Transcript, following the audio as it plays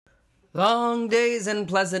Long days and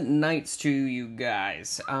pleasant nights to you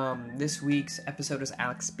guys. This week's episode is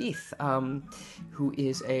Alex Spieth, who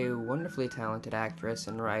is a wonderfully talented actress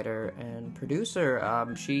and writer and producer.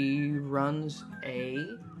 She runs a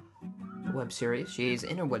web series. She's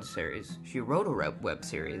in a web series. She wrote a web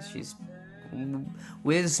series. She's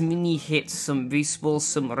with many hits, some baseball,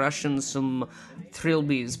 some Russian, some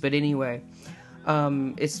trilbies. But anyway,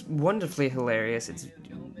 it's wonderfully hilarious. It's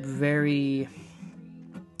very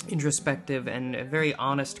introspective and a very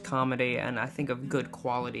honest comedy, and I think of good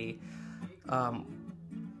quality.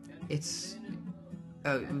 It's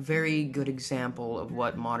a very good example of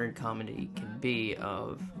what modern comedy can be,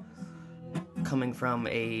 of coming from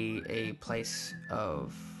a place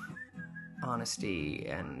of honesty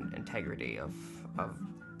and integrity, of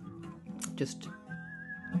just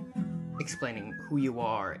explaining who you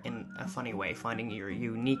are in a funny way, finding your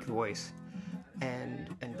unique voice, and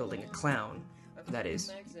building a clown that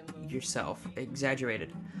is yourself,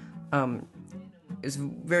 exaggerated. It's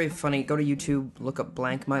very funny. Go to YouTube, look up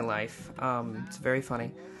Blank My Life. It's very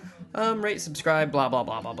funny. Rate, subscribe, blah, blah,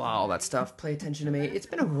 blah, blah, blah, all that stuff. Pay attention to me. It's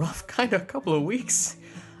been a rough kind of couple of weeks.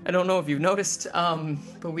 I don't know if you've noticed,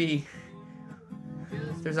 but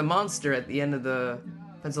there's a monster at the end of the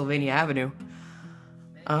Pennsylvania Avenue.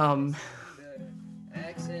 And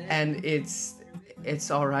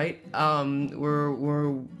it's all right.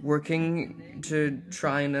 We're working to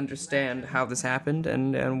try and understand how this happened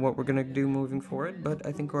and what we're gonna do moving forward, but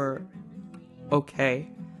I think we're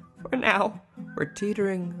okay for now. We're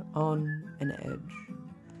teetering on an edge,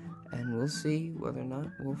 and we'll see whether or not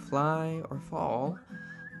we'll fly or fall.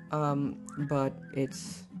 But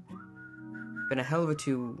it's been a hell of a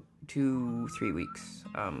 3 weeks.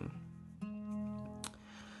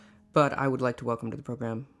 But I would like to welcome to the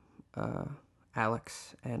program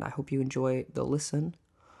Alex, and I hope you enjoy the listen.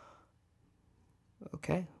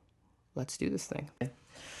 Okay, let's do this thing.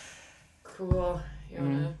 Cool. You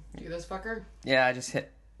wanna do this fucker? Yeah, I just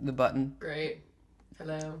hit the button. Great.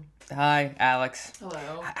 Hello. Hi, Alex.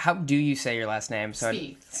 Hello. How do you say your last name?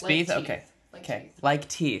 Spieth. Spieth? Like Okay. Like Okay. teeth. Like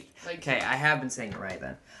teeth. Like Okay, teeth. I have been saying it right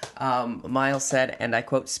then. Miles said, and I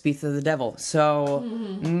quote, Spieth of the devil. So,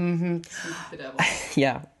 Spieth the devil.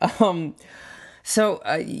 yeah.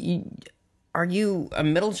 Are you a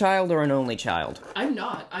middle child or an only child? I'm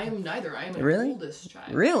not. I am neither. I am an Really? oldest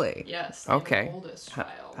child. Really? Yes. I'm Okay. an oldest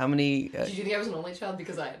child. How many? Did you think I was an only child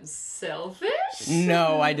because I am selfish?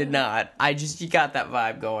 No, I did not. You got that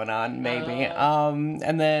vibe going on, maybe.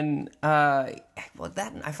 And then, I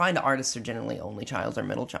find artists are generally only childs or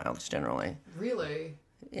middle childs, generally. Really?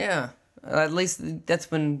 Yeah. At least that's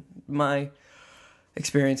been my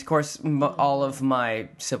experience. Of course, all of my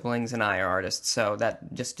siblings and I are artists, so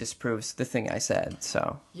that just disproves the thing I said,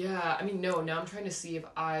 so. Yeah, no, now I'm trying to see if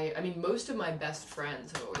most of my best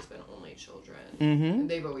friends have always been only children. Mm-hmm. And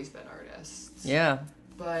they've always been artists. Yeah.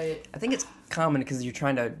 But I think it's common because you're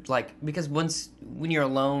trying to, because when you're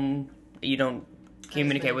alone, you don't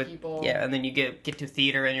communicate with people. Yeah, and then you get to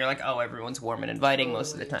theater and you're like, oh, everyone's warm and inviting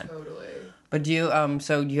most of the time. Totally. But do you,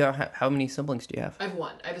 how many siblings do you have? I have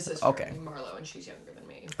one. I have a sister, named Marlo, and she's younger than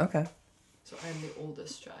me. Okay. So I'm the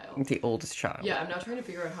oldest child. The oldest child. Yeah, I'm now trying to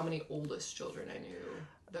figure out how many oldest children I knew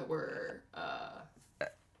that were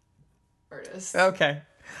artists. Okay.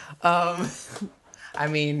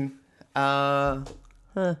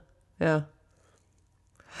 Yeah.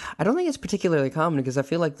 I don't think it's particularly common because I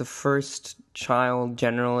feel like the first child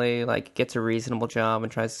generally gets a reasonable job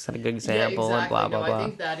and tries to set a good example and blah blah blah. I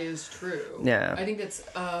think that is true. Yeah. I think that's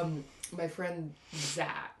my friend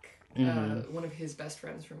Zach, one of his best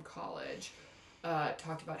friends from college,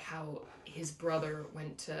 talked about how his brother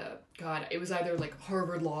went to it was either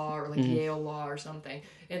Harvard Law or Yale Law or something,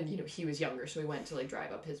 and he was younger, so he went to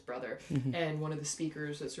drive up his brother, and one of the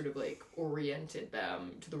speakers that sort of oriented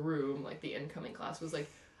them to the room, the incoming class, was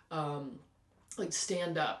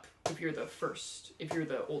stand up if you're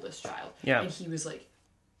the oldest child. Yeah. And he was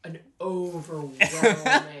an overwhelming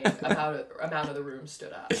amount of the room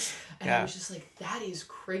stood up. And I was just that is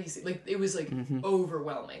crazy. It was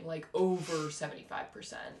overwhelming, over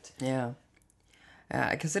 75%. Yeah.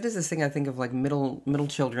 Because it is this thing I think of middle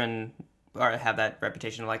children have that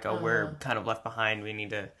reputation of we're kind of left behind. We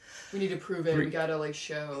need to prove it. We gotta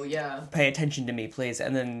show. Yeah. Pay attention to me, please.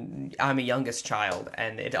 And then I'm a youngest child,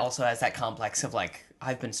 and it also has that complex of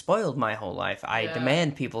I've been spoiled my whole life. I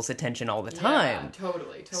demand people's attention all the time. Yeah,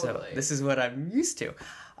 totally. So this is what I'm used to.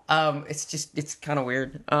 It's kind of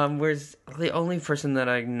weird. Whereas the only person that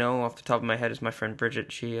I know off the top of my head is my friend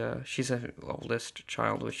Bridget. She's the oldest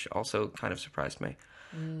child, which also kind of surprised me.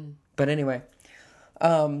 But anyway,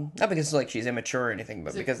 Not because like she's immature or anything,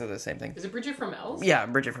 but because of the same thing. Is it Bridget from Els? Yeah,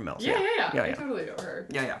 Bridget from Els. Yeah. Yeah, I totally know her.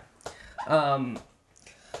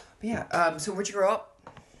 Yeah. So where'd you grow up?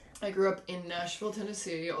 I grew up in Nashville,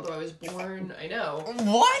 Tennessee, although I was born, I know.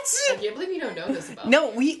 What? I can't believe you don't know this about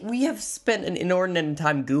No, me. we have spent an inordinate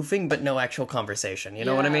time goofing, but no actual conversation. You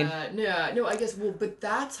know what I mean? Yeah, no, I guess, well, but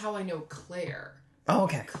that's how I know Claire. Oh,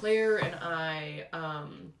 okay. Claire and I,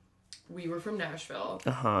 we were from Nashville.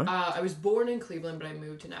 Uh-huh. I was born in Cleveland, but I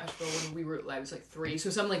moved to Nashville when I was like 3. So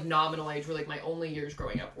some like nominal age were like my only years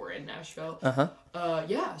growing up were in Nashville.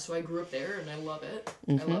 Yeah, so I grew up there and I love it.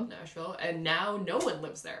 I love Nashville. And now no one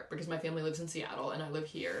lives there because my family lives in Seattle and I live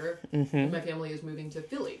here. And my family is moving to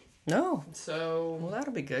Philly. No. So Well,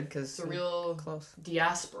 that'll be good because it's a real close.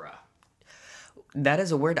 diaspora. That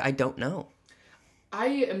is a word I don't know. I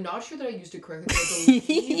am not sure that I used it correctly, but I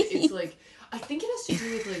believe it's like, I think it has to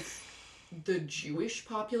do with like the Jewish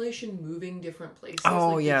population moving different places.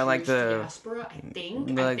 Oh, like yeah, the like Jewish the- diaspora. I think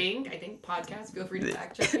podcast. Feel free to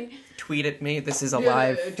fact check me. Tweet at me. This is a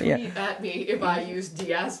live. Tweet at me if I use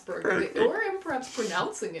diaspora or am perhaps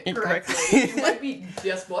pronouncing it Incorrectly. correctly. It might be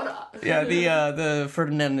diaspora. Yeah, the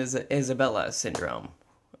Ferdinand Isabella syndrome.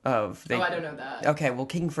 I don't know that. Okay, well,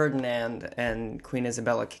 King Ferdinand and Queen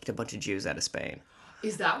Isabella kicked a bunch of Jews out of Spain.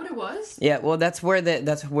 Is that what it was? Yeah, well, that's where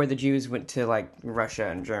the Jews went to like Russia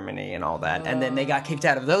and Germany and all that, and then they got kicked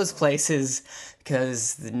out of those places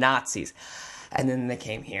because the Nazis, and then they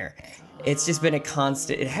came here. It's just been a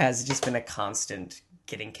constant. It has just been a constant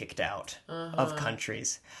getting kicked out of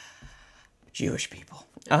countries. Jewish people.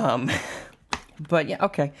 But yeah,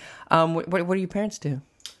 okay. What do your parents do?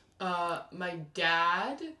 My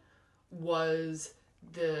dad was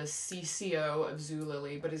the CCO of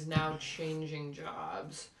Zulily, but is now changing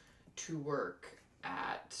jobs to work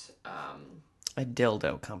at A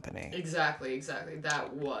dildo company. Exactly.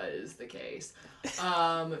 That was the case.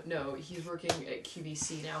 No, he's working at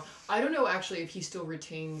QVC now. I don't know actually if he still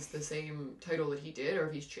retains the same title that he did or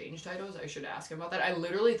if he's changed titles. I should ask him about that. I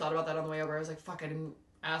literally thought about that on the way over. I was like, fuck, I didn't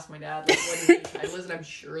ask my dad like what his title is, and I'm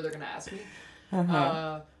sure they're gonna ask me.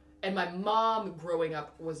 And my mom growing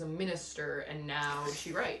up was a minister and now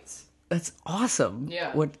she writes. That's awesome.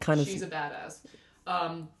 Yeah. What kind of... She's a badass.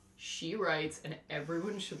 She writes, and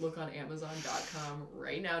everyone should look on Amazon.com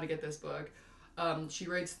right now to get this book. She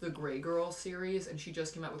writes the Grey Girl series, and she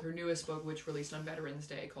just came out with her newest book, which released on Veterans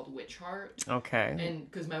Day, called Witch Heart. Okay. And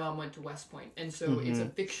because my mom went to West Point, and so it's a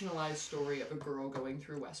fictionalized story of a girl going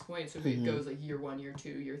through West Point. So it goes like year 1, year 2,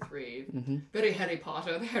 year 3. Very Harry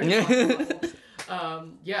Potter, the Harry Potter level.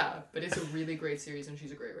 Yeah, but it's a really great series, and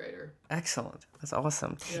she's a great writer. Excellent. That's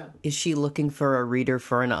awesome. Yeah. Is she looking for a reader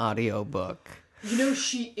for an audiobook? You know,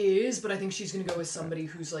 she is, but I think she's gonna go with somebody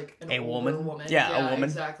who's like an older woman. Yeah, a woman.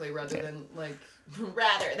 Exactly, rather than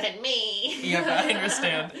me. Yeah, I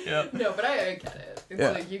understand. Yeah. No, but I get it. It's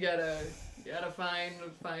like you gotta find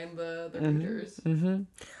the readers.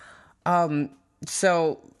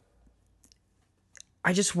 So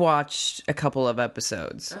I just watched a couple of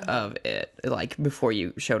episodes of it, like before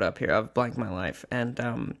you showed up here, of Blank My Life, and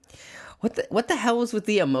what the hell was with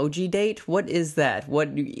the emoji date? What is that?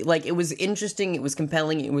 Like, it was interesting, it was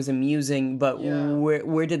compelling, it was amusing, but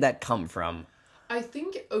where did that come from? I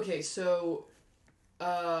think, okay, so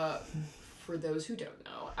for those who don't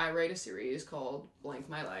know, I write a series called Blank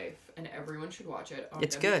My Life, and everyone should watch it on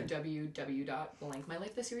It's good.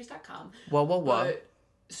 www.blankmylifetheseries.com. Whoa.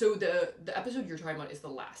 So the episode you're talking about is the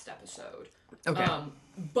last episode. Okay.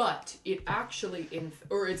 But it actually,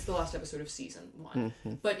 it's the last episode of season 1.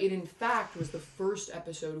 But it in fact was the first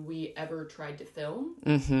episode we ever tried to film.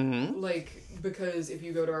 Like, because if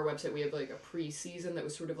you go to our website, we have like a pre-season that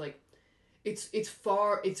was sort of like, it's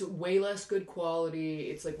way less good quality.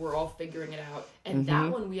 It's like we're all figuring it out. And that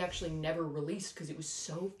one we actually never released because it was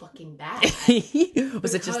so fucking bad.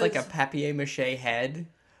 Was it just like a papier-mâché head?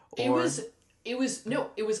 Or... It was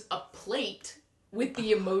a plate with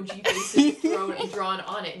the emoji faces drawn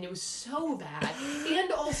on it, and it was so bad.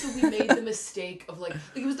 And also we made the mistake of like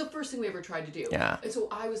it was the first thing we ever tried to do. Yeah. And so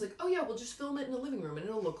I was like, oh yeah, we'll just film it in the living room and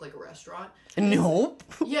it'll look like a restaurant. Nope.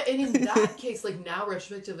 Yeah, and in that case, like now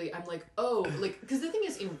retrospectively, I'm like, oh, like, because the thing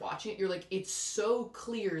is, in watching it, you're like, it's so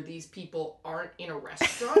clear these people aren't in a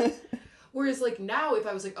restaurant. Whereas, like, now, if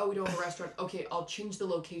I was like, oh, we don't have a restaurant, okay, I'll change the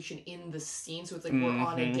location in the scene, so it's like we're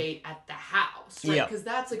on a date at the house, right? Because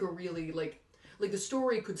that's, like, a really, like, the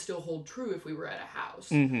story could still hold true if we were at a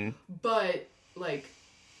house. But, like,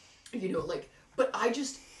 you know, like, but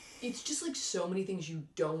it's just, like, so many things you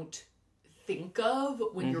don't think of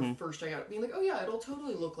when you're first starting out, being like, oh, yeah, it'll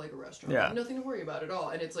totally look like a restaurant. Yeah. Nothing to worry about at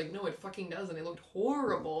all. And it's like, no, it fucking doesn't. It looked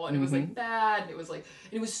horrible, and it was, like, bad, and it was, like,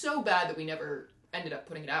 and it was so bad that we never ended up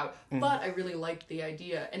putting it out. But I really liked the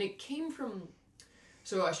idea, and it came from.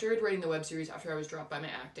 So I started writing the web series after I was dropped by my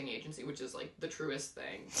acting agency, which is like the truest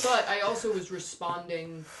thing. But I also was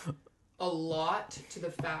responding a lot to the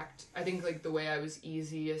fact, I think like the way I was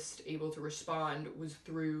easiest able to respond was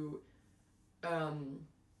through,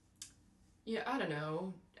 yeah, I don't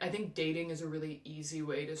know. I think dating is a really easy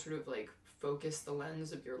way to sort of like focus the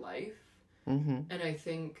lens of your life. And I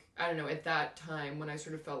think, I don't know, at that time when I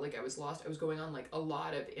sort of felt like I was lost, I was going on like a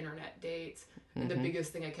lot of internet dates. And the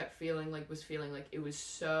biggest thing I kept feeling like was feeling like it was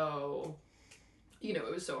so, you know,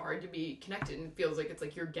 it was so hard to be connected. And it feels like it's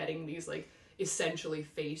like you're getting these like essentially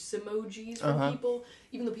face emojis from people,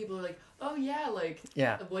 even though people are like, oh yeah, like,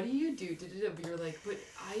 what do you do? But you're like, but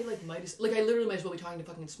I like I literally might as well be talking to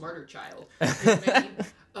fucking Smarter Child. You know what I mean?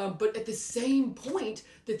 But at the same point,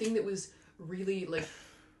 the thing that was really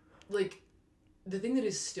like the thing that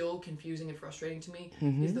is still confusing and frustrating to me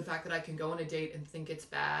is the fact that I can go on a date and think it's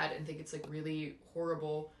bad and think it's like really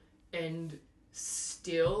horrible and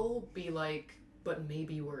still be like, but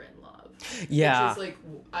maybe we're in love. Yeah. Which is like,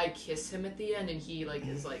 I kiss him at the end and he like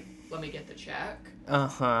is like, let me get the check.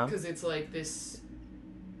 Because it's like this,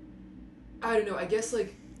 I don't know, I guess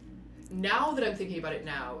like, now that I'm thinking about it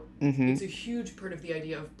now, it's a huge part of the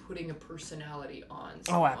idea of putting a personality on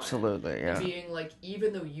someone. Oh, absolutely, yeah. Being like,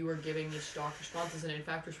 even though you are giving me stock responses, and in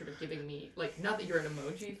fact you're sort of giving me, like, not that you're an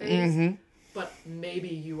emoji face, but maybe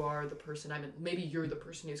you are the person maybe you're the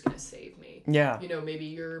person who's gonna save me. Yeah. You know, maybe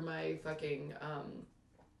you're my fucking, I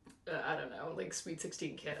don't know, like, Sweet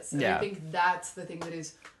 16 kiss. And yeah. I think that's the thing that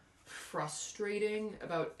is frustrating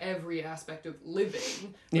about every aspect of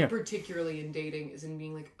living, but particularly in dating, is in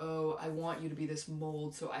being like, oh, I want you to be this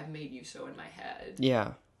mold, so I've made you so in my head.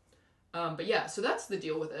 Yeah. But yeah, so that's the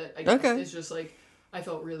deal with it, I guess. Okay. It's just like, I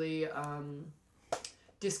felt really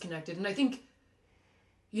disconnected. And I think,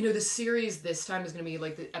 you know, the series this time is going to be,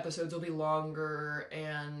 like, the episodes will be longer,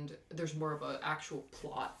 and there's more of an actual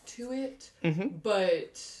plot to it. And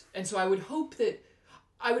so I would hope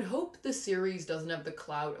the series doesn't have the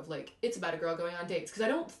clout of, like, it's about a girl going on dates. Because I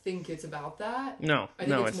don't think it's about that. No. I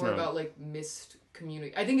think it's more about, like, missed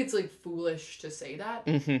community. I think it's, like, foolish to say that.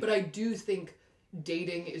 But I do think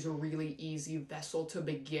dating is a really easy vessel to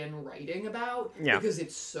begin writing about. Yeah. Because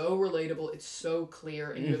it's so relatable, it's so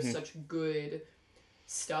clear, and you have such good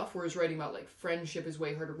stuff. Whereas writing about, like, friendship is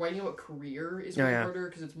way harder. Writing about career is way harder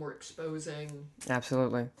because it's more exposing.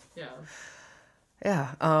 Absolutely. Yeah.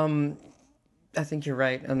 Yeah. I think you're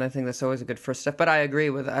right, and I think that's always a good first step. But I agree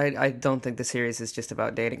with, I don't think the series is just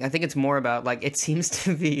about dating. I think it's more about, like, it seems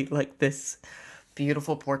to be, like, this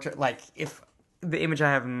beautiful portrait. Like, if the image I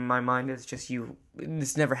have in my mind is just you,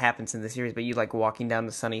 this never happens in the series, but you, like, walking down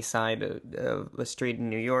the sunny side of a street in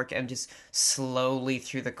New York, and just slowly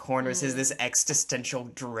through the corners is this existential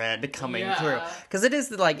dread coming through. Because it is,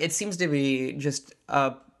 like, it seems to be just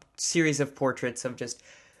a series of portraits of just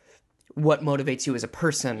what motivates you as a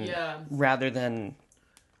person rather than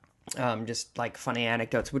just like funny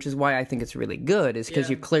anecdotes, which is why I think it's really good, is because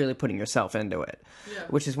you're clearly putting yourself into it,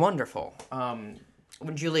 which is wonderful.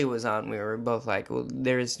 When Julia was on, we were both like, well,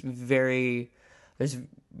 there's very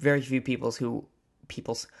few peoples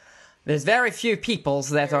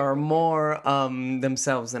that are more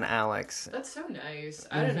themselves than Alex. That's so nice.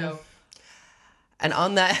 I don't know. And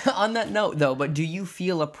on that note, though, but do you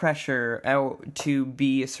feel a pressure to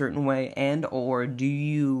be a certain way, and or do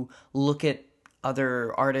you look at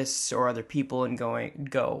other artists or other people and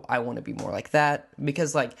go, I want to be more like that?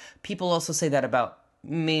 Because, like, people also say that about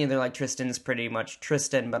me. They're like, Tristan's pretty much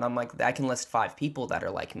Tristan, but I'm like, I can list 5 people that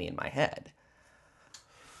are like me in my head.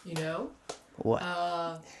 You know? What?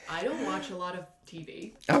 I don't watch a lot of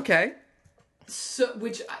TV. Okay. So,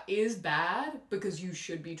 which is bad, because you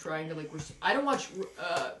should be trying to, like, I don't watch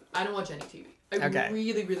any TV. I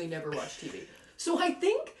really, really never watch TV. So I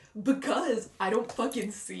think because I don't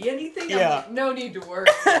fucking see anything, I'm like, no need to worry.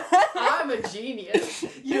 I'm a genius.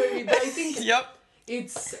 You know what I mean? But I think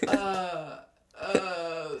it's,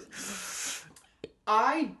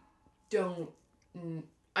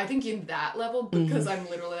 I think in that level, because I'm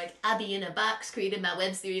literally like, I'll be in a box creating my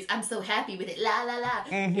web series, I'm so happy with it, la la la.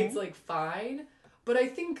 It's like fine. But I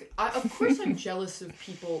think, of course I'm jealous of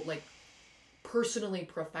people, like, personally,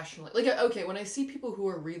 professionally. Like, okay, when I see people who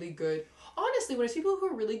are really good, honestly, when I see people who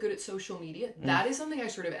are really good at social media, that is something I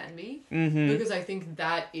sort of envy. Because I think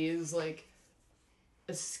that is, like,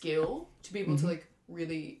 a skill to be able to, like,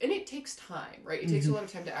 really, and it takes time, right? It takes a lot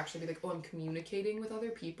of time to actually be like, oh, I'm communicating with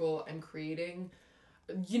other people, I'm creating,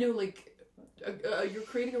 you know, like, you're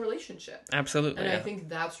creating a relationship. Absolutely. And I think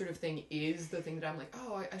that sort of thing is the thing that I'm like,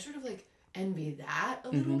 oh, I sort of, like, envy that a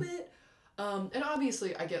little bit. And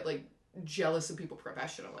obviously I get, like, jealous of people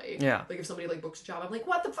professionally. Yeah. Like if somebody like books a job, I'm like,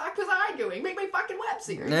 what the fuck was I doing? Make my fucking web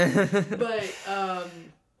series. But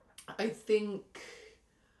I think,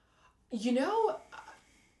 you know,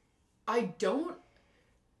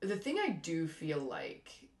 the thing I do feel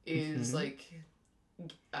like is like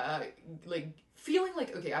feeling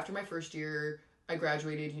like, okay, after my first year, I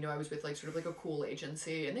graduated, you know, I was with like sort of like a cool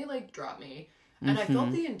agency and they like dropped me. And I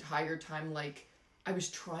felt the entire time like I was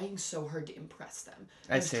trying so hard to impress them.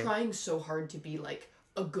 I was trying so hard to be like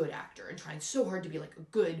a good actor and trying so hard to be like a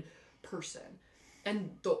good person.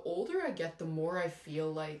 And the older I get, the more I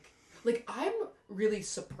feel like I'm really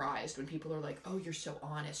surprised when people are like, oh, you're so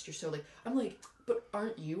honest. You're so like, I'm like, but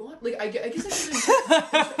aren't you on? Like, I guess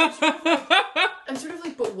I'm sort of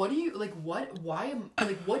like, but what do you, like, why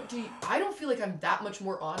what do you, I don't feel like I'm that much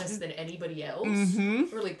more honest than anybody else.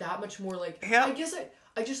 Or like that much more like, I guess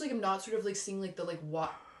I just like, I'm not sort of like seeing like the, like,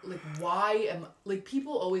 what, like, why am, like,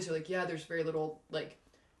 people always are like, yeah, there's very little, like,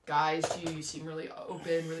 guys to you, you seem really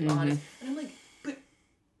open, really honest. And I'm like, but.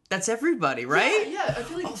 That's everybody, right? Yeah, I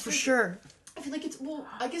feel like. Oh, for sure. I feel like it's, well,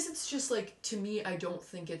 I guess it's just like, to me, I don't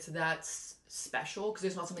think it's that special because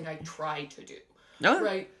it's not something I try to do. No.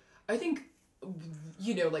 Right? I think,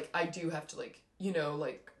 you know, like, I do have to, like, you know,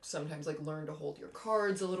 like, sometimes, like, learn to hold your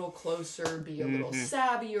cards a little closer, be a little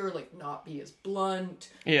savvier, like, not be as blunt,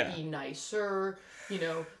 be nicer, you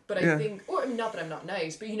know, but I think, or I mean, not that I'm not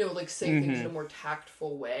nice, but, you know, like, say things in a more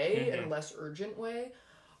tactful way, in a less urgent way,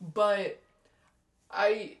 but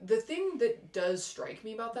the thing that does strike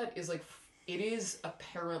me about that is, like, it is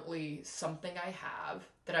apparently something I have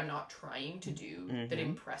that I'm not trying to do that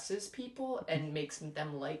impresses people and makes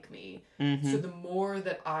them like me. So the more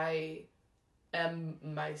that I am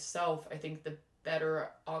myself, I think the better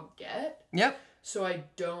I'll get. Yep. So I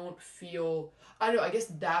don't feel, I don't know, I guess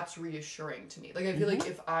that's reassuring to me. Like, I feel like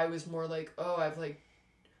if I was more like, oh, I've, like,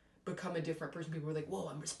 become a different person, people were like, whoa,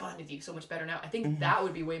 I'm responding to you so much better now. I think that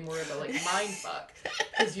would be way more of a, like, mind fuck.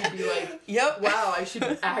 Because you'd be like, wow, I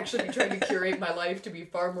should actually be trying to curate my life to be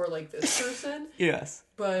far more like this person. Yes.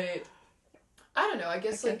 But I don't know, I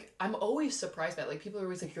guess, like, I'm always surprised by it. Like, people are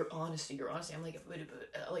always like, your honesty. I'm like,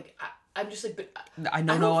 I'm just like, but I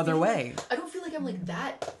know no other way. I don't feel like I'm, like,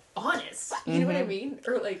 that honest. You know what I mean?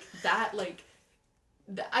 Or, like, that, like,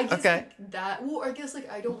 I guess like, that, well, I guess,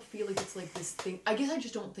 like, I don't feel like it's, like, this thing. I guess I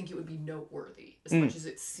just don't think it would be noteworthy as much as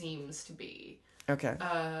it seems to be. Okay.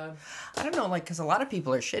 I don't know, like, because a lot of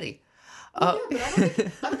people are shitty. Well, yeah, but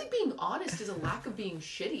I don't think being honest is a lack of being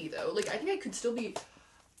shitty, though. Like, I think I could still be,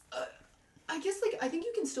 I guess, like, I think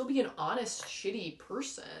you can still be an honest, shitty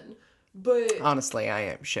person, but... Honestly, I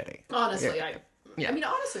am shitty. Honestly, I mean,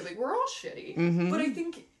 honestly, like, we're all shitty. But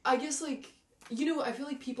I guess, like, you know, I feel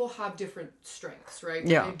like people have different strengths, right?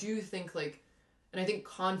 Yeah. And I do think, like, and I think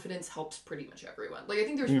confidence helps pretty much everyone. Like, I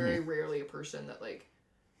think there's very rarely a person that, like...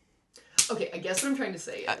 Okay, I guess what I'm trying to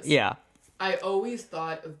say is... I always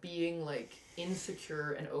thought of being, like,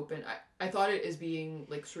 insecure and open. I thought it as being,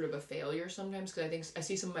 like, sort of a failure sometimes, because I think I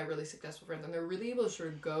see some of my really successful friends, and they're really able to sort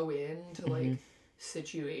of go into, like,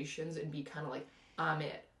 situations and be kind of like, I'm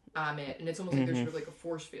it. And it's almost like there's sort of, like, a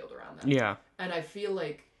force field around them. Yeah. And I feel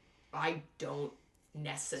like I don't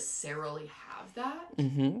necessarily have that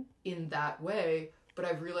in that way, but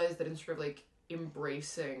I've realized that in sort of, like,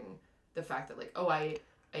 embracing the fact that, like, oh, I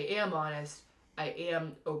am honest, I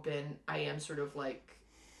am open, I am sort of like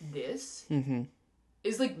this,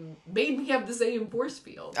 is like made me have the same force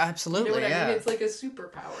field. Absolutely, you know what I mean? It's like a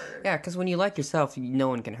superpower. Yeah, because when you like yourself, no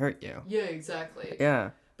one can hurt you. Yeah, exactly.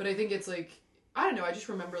 Yeah. But I think it's like, I don't know, I just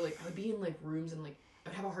remember like I would be in like rooms and like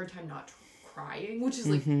I'd have a hard time not crying, which is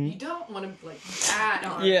like you don't want to like that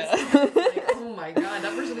honest. Yeah. Like, oh my god,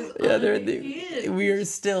 that person is we are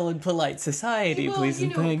still in polite society, please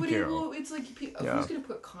and thank you. It's like who's gonna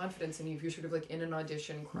put confidence in you if you're sort of like in an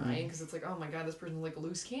audition crying because it's like, oh my god, this person's like a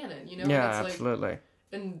loose cannon, you know? Yeah, and it's absolutely. Like,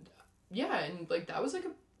 and like that was like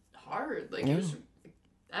hard, like it was,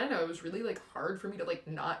 I don't know, it was really like hard for me to like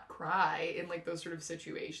not cry in like those sort of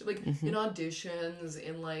situations, like in auditions,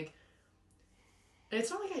 in like. And it's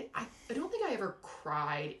not like I don't think I ever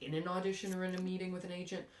cried in an audition or in a meeting with an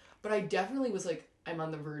agent, but I definitely was like, I'm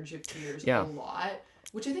on the verge of tears a lot,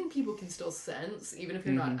 which I think people can still sense, even if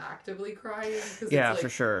you're not actively crying. Cause it's like, for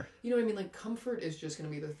sure. You know what I mean? Like, comfort is just going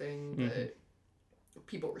to be the thing that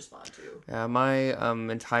people respond to. Yeah, my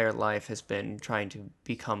entire life has been trying to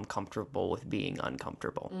become comfortable with being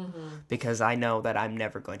uncomfortable. Because I know that I'm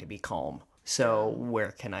never going to be calm. So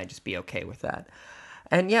where can I just be okay with that?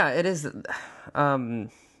 And yeah, it is,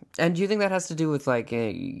 And do you think that has to do with like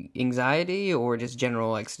anxiety or just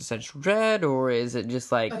general existential dread, or is it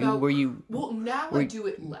just like About, were you? well, now I do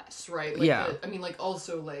it less, right? Like, Yeah. I mean, like,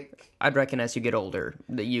 also, like... I'd reckon as you get older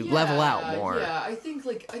that you level out more. Yeah, I think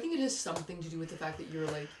it has something to do with the fact that you're,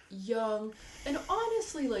 like, young. And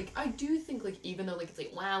honestly, like, I do think, like, even though, like, it's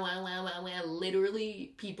like, wow, wow, wow, wow, wow,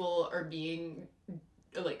 literally people are being,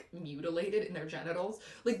 like, mutilated in their genitals.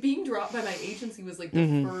 Like, being dropped by my agency was, like,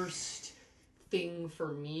 the first thing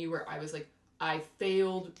for me where I was, like, I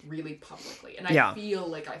failed really publicly. And I feel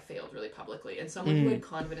like I failed really publicly. And someone who had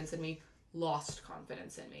confidence in me lost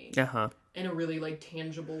confidence in me. In a really, like,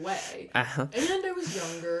 tangible way. And I was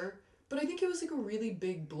younger, but I think it was, like, a really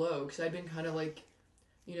big blow, because I'd been kind of, like,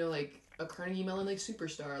 you know, like, a Carnegie Mellon, like,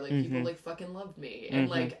 superstar. Like, people, like, fucking loved me. And,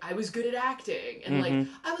 like, I was good at acting. And, like,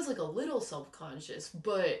 I was, like, a little self-conscious,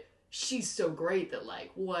 but she's so great that,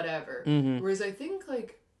 like, whatever. Whereas I think,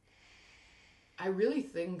 like, I really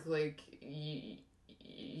think, like,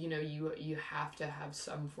 you know, you have to have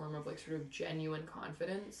some form of, like, sort of genuine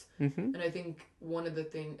confidence. And I think one of the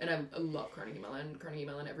things, and I love Carnegie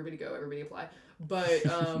Mellon, everybody go, everybody apply. But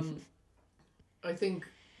I think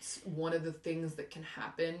one of the things that can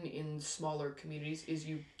happen in smaller communities is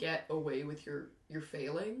you get away with your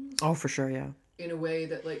failings. Oh, for sure, yeah. In a way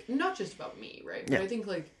that, like, not just about me, right? But I think,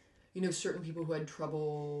 like, you know, certain people who had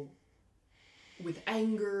trouble with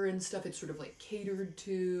anger and stuff, it's sort of, like, catered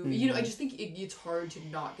to. You know, I just think it's hard to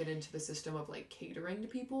not get into the system of, like, catering to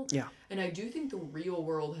people. Yeah. And I do think the real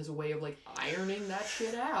world has a way of, like, ironing that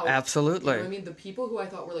shit out. Absolutely. You know what I mean? The people who I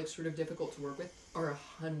thought were, like, sort of difficult to work with are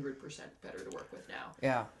 100% better to work with now.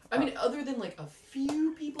 Yeah. I mean, other than, like, a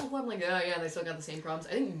few people who I'm like, oh, yeah, they still got the same problems.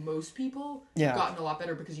 I think most people have gotten a lot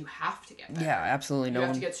better because you have to get better. Yeah, absolutely. You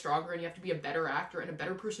have to get stronger, and you have to be a better actor and a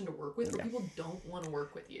better person to work with, or people don't want to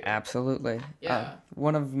work with you. Absolutely. Yeah.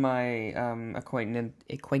 One of my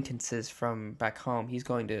acquaintances from back home, he's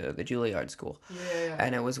going to the Juilliard school. Yeah.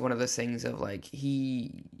 And it was one of those things of, like,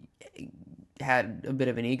 he had a bit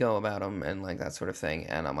of an ego about him and, like, that sort of thing.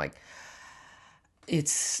 And I'm like,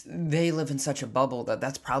 they live in such a bubble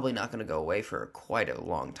that's probably not going to go away for quite a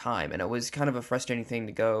long time. And it was kind of a frustrating thing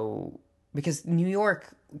to go, because New York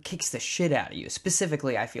kicks the shit out of you.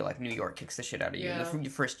 Specifically, I feel like New York kicks the shit out of you in the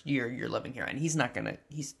first year you're living here. And he's not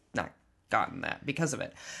gotten that because of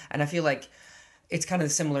it. And I feel like it's kind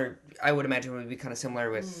of similar, I would imagine it would be kind of similar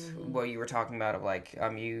with what you were talking about of, like,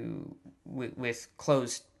 with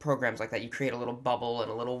closed programs like that, you create a little bubble and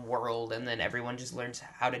a little world, and then everyone just learns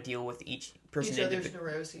how to deal with each person. Each other's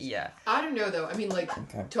neuroses. Yeah. I don't know, though. I mean, like,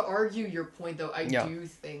 to argue your point, though, I do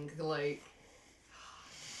think, like,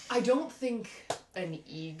 I don't think an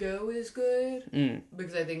ego is good,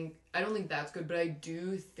 because I don't think that's good, but I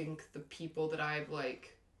do think the people that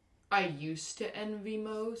I used to envy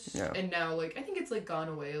most, and now, like, I think it's, like, gone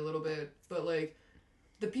away a little bit, but, like,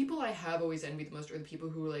 the people I have always envied the most are the people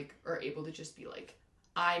who, like, are able to just be like,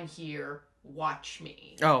 I'm here, watch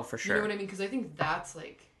me. Oh, for sure. You know what I mean? Because I think that's,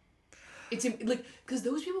 like, it's, like, because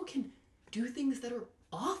those people can do things that are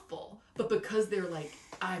awful, but because they're like,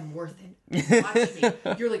 I'm worth it, watch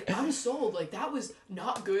me, you're like, I'm sold, like, that was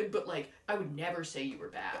not good, but, like, I would never say you were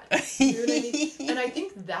bad. You know what I mean? And I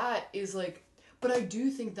think that is, like, but I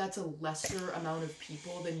do think that's a lesser amount of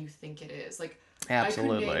people than you think it is. Like,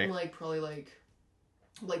 absolutely. I could name, like, probably, like,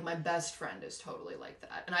 my best friend is totally like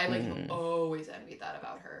that. And I, like, have always envied that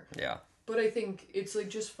about her. Yeah. But I think it's, like,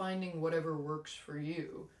 just finding whatever works for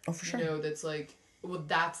you. Oh, for sure. You know, that's, like, well,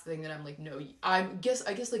 that's the thing that I'm like, no, I guess,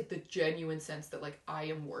 like, the genuine sense that, like, I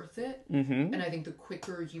am worth it. And I think the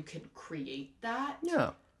quicker you can create that,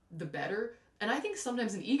 the better. And I think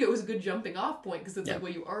sometimes an ego is a good jumping off point, because it's like,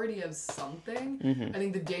 well, you already have something. I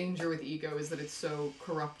think the danger with ego is that it's so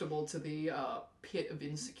corruptible to the pit of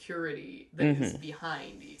insecurity that is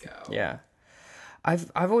behind ego. Yeah.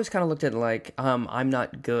 I've always kind of looked at, like, I'm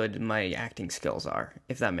not good, my acting skills are,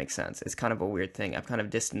 if that makes sense. It's kind of a weird thing. I've kind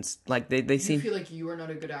of distanced, like, they seem... You feel like you are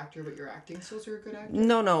not a good actor, but your acting skills are a good actor?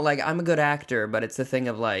 No, like, I'm a good actor, but it's the thing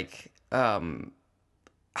of, like,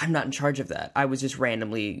 I'm not in charge of that. I was just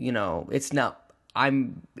randomly, you know, it's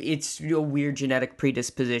a weird genetic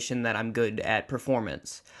predisposition that I'm good at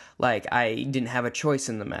performance. Like, I didn't have a choice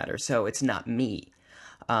in the matter, so it's not me.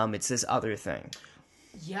 It's this other thing.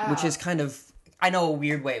 Yeah. Which is kind of, I know, a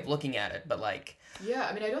weird way of looking at it, but, like... Yeah,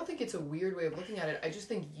 I mean, I don't think it's a weird way of looking at it. I just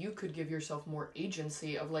think you could give yourself more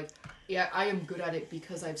agency of, like, yeah, I am good at it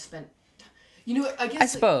because I've spent... You know, I guess... I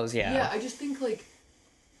suppose, like, yeah, I just think, like,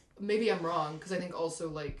 maybe I'm wrong, because I think also,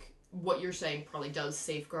 like, what you're saying probably does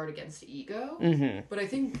safeguard against ego. But I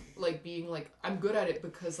think, like, being, like, I'm good at it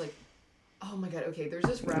because, like, Oh my god, okay, there's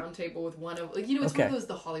this round table with one of, like, you know, it's Okay. one of those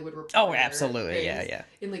The Hollywood Reporter Oh, absolutely, things. yeah.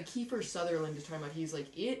 And, like, Kiefer Sutherland is talking about, he's like,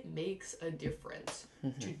 it makes a difference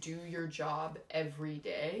to do your job every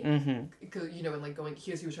day. Because, you know, and, like,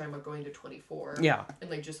 he was talking about going to 24. Yeah. And,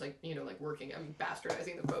 like, just, like, you know, like, working, I'm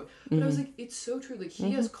bastardizing the quote. But I was like, it's so true. Like,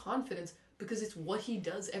 he has confidence because it's what he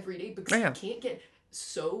does every day, because he can't get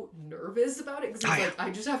so nervous about it, because he's like, I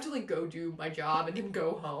just have to, like, go do my job and then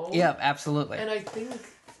go home. Yeah, absolutely. And I think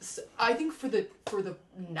for the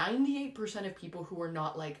 98% of people who are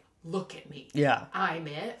not like, look at me, I'm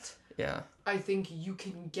it. Yeah. I think you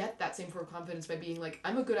can get that same form of confidence by being like,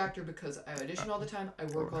 I'm a good actor because I audition all the time, I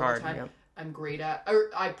work all the time, yep. I'm great at, or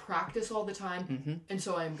I practice all the time, and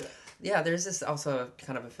so I'm good. Yeah, there's this also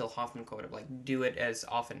kind of a Phil Hoffman quote of, like, do it as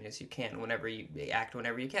often as you can, whenever you act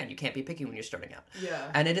whenever you can. You can't be picky when you're starting out. Yeah.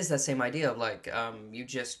 And it is that same idea of, like,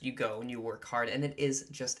 you go and you work hard, and it is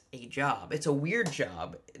just a job. It's a weird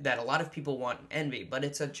job that a lot of people want and envy, but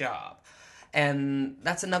it's a job. And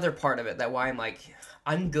that's another part of it, that why I'm like,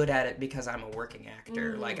 I'm good at it because I'm a working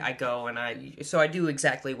actor. Like, I go and I do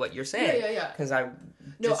exactly what you're saying. Yeah. Because I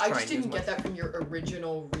just didn't get that from your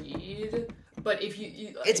original read. But if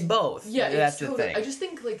you it's both. Yeah, that's the thing. I just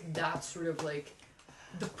think, like, that's sort of, like,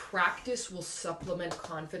 the practice will supplement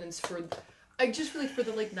confidence for, I just feel like, for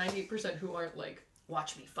the, like, 98% who aren't, like,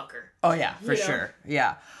 watch me, fucker. Oh, yeah, for You know? sure.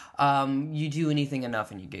 Yeah. You do anything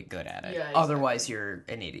enough and you get good at it. Yeah, exactly. Otherwise, you're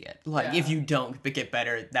an idiot. Like, if you don't get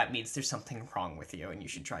better, that means there's something wrong with you and you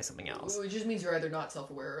should try something else. It just means you're either not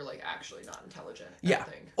self-aware or, like, actually not intelligent. Yeah. I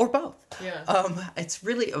think. Or both. Yeah. It's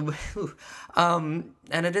really... and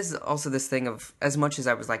it is also this thing of, as much as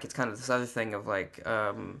I was like, it's kind of this other thing of, like,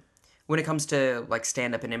 when it comes to, like,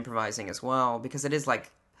 stand-up and improvising as well, because it is,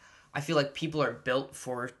 like, I feel like people are built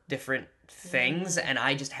for different things, and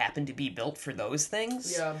I just happen to be built for those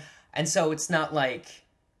things. Yeah. And so it's not like...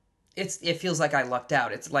 It feels like I lucked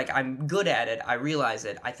out. It's like I'm good at it, I realize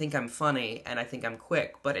it, I think I'm funny, and I think I'm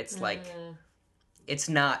quick, but it's like... It's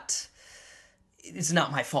not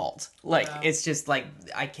my fault. Like, it's just, like,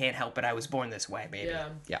 I can't help it. I was born this way, maybe.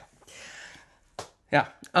 Yeah.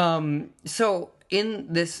 So,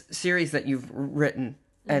 in this series that you've written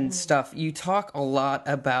and stuff, you talk a lot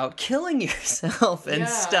about killing yourself and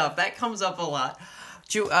stuff. That comes up a lot.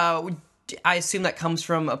 I assume that comes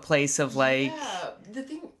from a place of, like... Yeah, the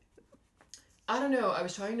thing... I don't know. I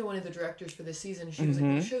was talking to one of the directors for this season, and she was like,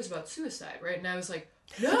 well, the show's about suicide, right? And I was like,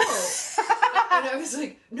 no! And I was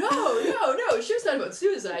like, no, show's not about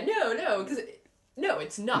suicide. No, because... No,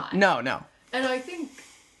 it's not. No. And I think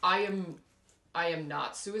I am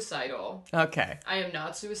not suicidal. Okay. I am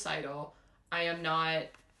not suicidal. I am not...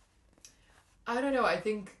 I don't know. I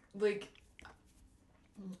think, like...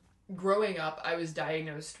 Growing up, I was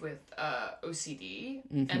diagnosed with OCD,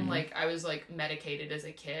 and, like, I was, like, medicated as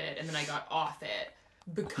a kid, and then I got off it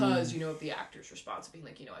because, you know, of the actor's response of being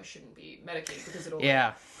like, you know, I shouldn't be medicated because it'll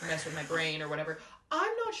like, mess with my brain or whatever.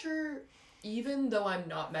 I'm not sure, even though I'm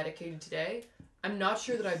not medicated today, I'm not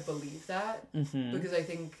sure that I believe that, because I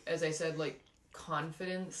think, as I said, like,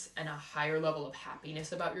 confidence and a higher level of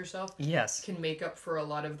happiness about yourself can make up for a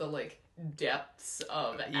lot of the, like, depths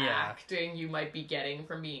of acting you might be getting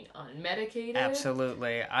from being unmedicated.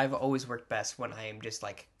 Absolutely. I've always worked best when I am just,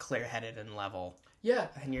 like, clear-headed and level. Yeah.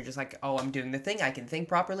 And you're just like, oh, I'm doing the thing. I can think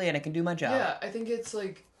properly and I can do my job. Yeah, I think it's,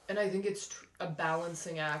 like... And I think it's a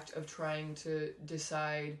balancing act of trying to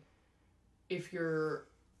decide if you're,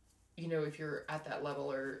 you know, if you're at that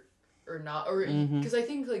level or not. Or because I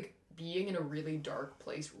think, like, being in a really dark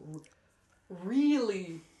place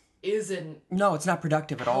really... isn't no, it's not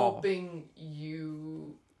productive at all. Helping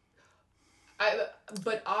you.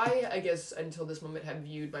 I guess until this moment have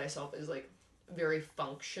viewed myself as like very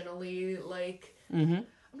functionally like. I'm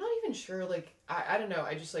not even sure. Like I don't know.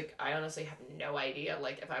 I just like I honestly have no idea.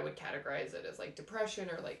 Like if I would categorize it as like depression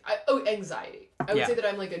or like anxiety. I would say that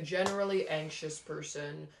I'm like a generally anxious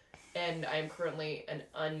person, and I'm currently an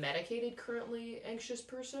unmedicated anxious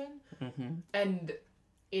person, and.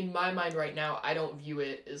 In my mind right now, I don't view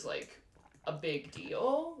it as, like, a big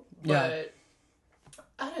deal. But,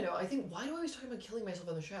 I don't know. I think, why do I always talk about killing myself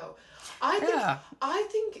on the show? I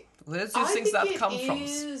think... There's just things that come from...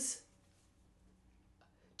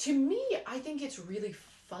 To me, I think it's really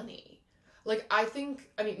funny. Like, I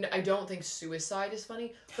mean, I don't think suicide is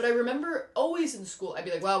funny, but I remember always in school, I'd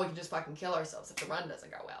be like, well, we can just fucking kill ourselves if the run doesn't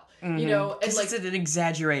go well. You know? And like, it's an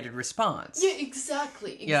exaggerated response. Yeah,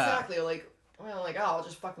 exactly. Like... Well, like, oh, I'll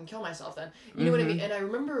just fucking kill myself then. You know what I mean? And I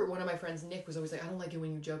remember one of my friends, Nick, was always like, I don't like it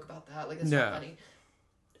when you joke about that. Like, it's not funny.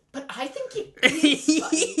 But I think it is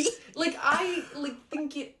funny. Like, I, like,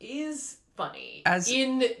 think it is funny As-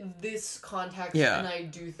 in this context. Yeah. And I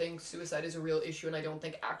do think suicide is a real issue, and I don't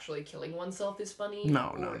think actually killing oneself is funny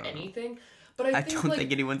No, anything. But I think, don't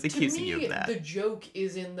think anyone's accusing you of that. The joke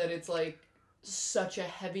is in that it's like such a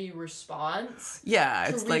heavy response. Yeah,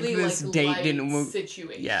 it's really, like this date light didn't move.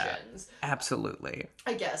 situations. Yeah, absolutely.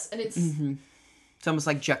 I guess, and it's It's almost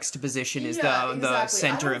like juxtaposition is yeah, the exactly.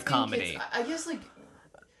 center I of don't think comedy. I guess like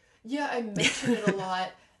yeah, I mention it a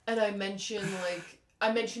lot, and I mention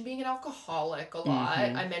being an alcoholic a lot.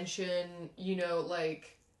 I mention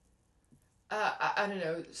like I don't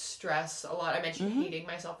know, stress a lot. I mention hating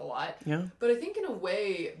myself a lot. Yeah. But I think in a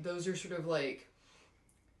way those are sort of like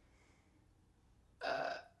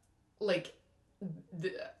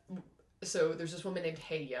so there's this woman named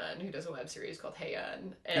Hae Yun who does a web series called Hae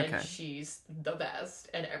Yun, and she's the best,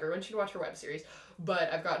 and everyone should watch her web series.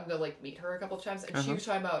 But I've gotten to like meet her a couple of times, and she was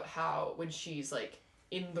talking about how when she's like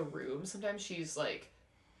in the room, sometimes she's like,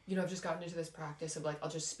 I've just gotten into this practice of like, I'll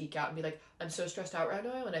just speak out and be like, I'm so stressed out right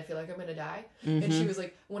now and I feel like I'm gonna die. And she was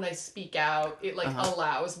like, when I speak out, it like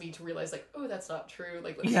allows me to realize like, oh, that's not true.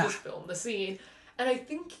 Like, let's just film the scene. And I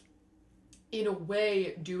think in a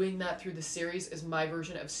way, doing that through the series is my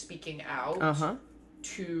version of speaking out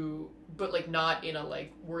but like not in a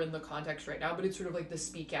like, we're in the context right now, but it's sort of like the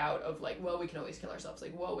speak out of like, well, we can always kill ourselves.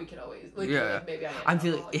 Like, well, we can always like, like maybe I'm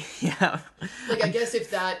feeling like I guess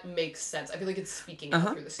if that makes sense, I feel like it's speaking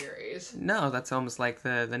out through the series. No, that's almost like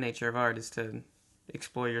the nature of art is to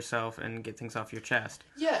explore yourself and get things off your chest.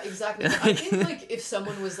 Yeah, exactly. I think like if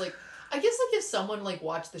someone was like, I guess like if someone like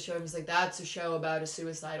watched the show and was like, "That's a show about a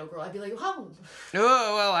suicidal girl," I'd be like, "Wow."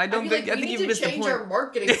 Oh well, I don't think. Like, I think you missed the point. We need to change our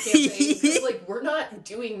marketing campaign because like we're not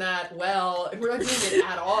doing that well, and we're not doing it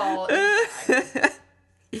at all.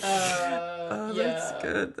 That's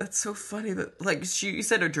good. That's so funny that like you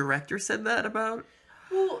said a director said that about.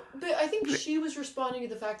 Well, but I think she was responding to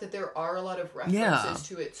the fact that there are a lot of references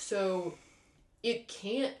to it, so it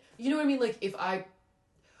can't. You know what I mean? Like if I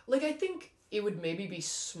think it would maybe be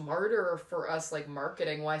smarter for us, like,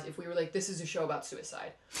 marketing-wise, if we were like, this is a show about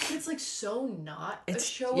suicide. But it's, like, so not a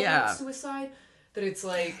show about suicide that it's,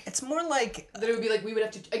 like... It's more like... That it would be, like, we would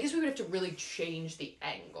have to really change the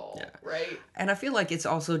angle, right? And I feel like it's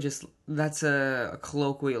also just... That's a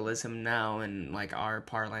colloquialism now in, like, our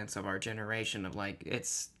parlance of our generation of, like,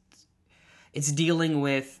 it's dealing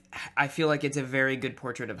with... I feel like it's a very good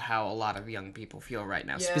portrait of how a lot of young people feel right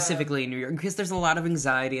now, specifically in New York, because there's a lot of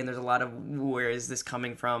anxiety and there's a lot of, where is this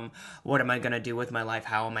coming from? What am I going to do with my life?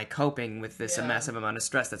 How am I coping with this massive amount of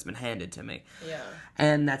stress that's been handed to me? Yeah.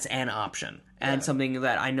 And that's an option. And something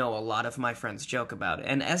that I know a lot of my friends joke about.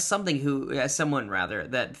 And as someone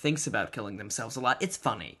that thinks about killing themselves a lot, it's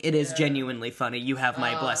funny. It is genuinely funny. You have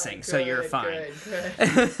my blessing, so you're fine.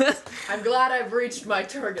 Good. I'm glad I've reached my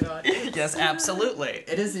target audience. Yes, absolutely.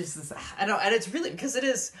 It is just, I know, and it's really, because it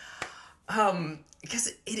is, because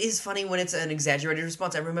it is funny when it's an exaggerated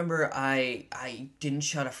response. I remember I didn't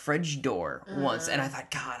shut a fridge door once, and I thought,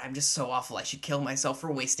 God, I'm just so awful. I should kill myself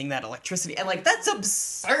for wasting that electricity. And like, that's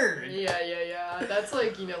absurd. Yeah. That's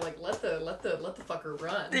like, like let the fucker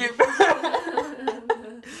run.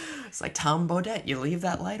 It's like Tom Bodette. You leave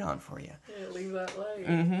that light on for you. Yeah, leave that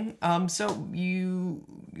light. So you,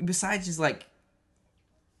 besides just like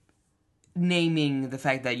naming the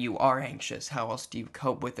fact that you are anxious, how else do you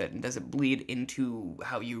cope with it? And does it bleed into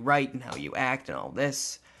how you write and how you act and all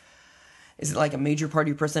this? Is it like a major part of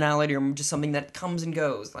your personality or just something that comes and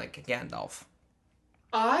goes, like Gandalf?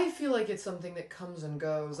 I feel like it's something that comes and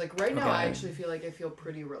goes. Like, right now, I actually feel like I feel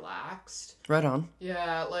pretty relaxed. Right on.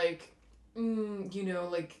 Yeah, like,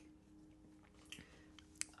 like...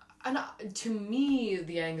 And to me,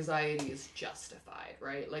 the anxiety is justified,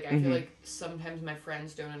 right? Like, I feel like sometimes my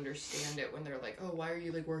friends don't understand it when they're like, oh, why are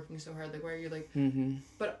you, like, working so hard? Like, why are you, like...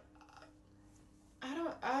 But I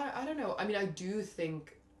don't know. I mean, I do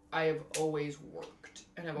think I have always worked,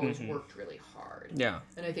 and I've always worked really hard. Yeah.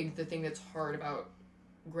 And I think the thing that's hard about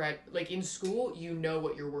like in school, you know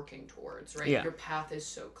what you're working towards, right? Yeah. Your path is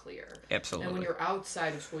so clear. Absolutely. And when you're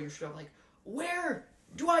outside of school, you're sort of like, where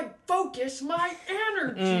do I focus my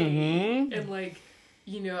energy? And like,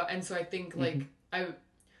 and so I think like I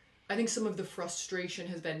think some of the frustration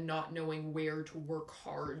has been not knowing where to work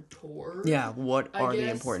hard towards. Yeah, what are the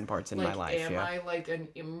important parts in my life? Am I like an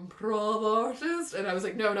improv artist? And I was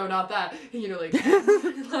like, no, not that. Like, you know what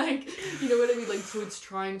I mean? Like, so it's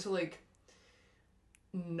trying to like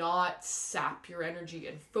not sap your energy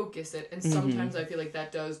and focus it. And sometimes I feel like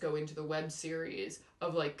that does go into the web series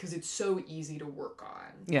of like, because it's so easy to work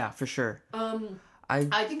on. Yeah, for sure.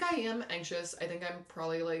 I think I am anxious. I think I'm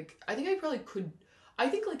probably like, I think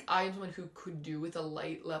I am someone who could do with a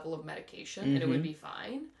light level of medication and it would be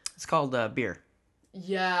fine. It's called beer.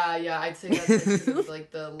 Yeah, I'd say that's like, sort of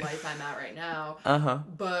like the life I'm at right now.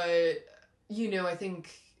 But, I think,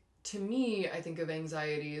 to me, I think of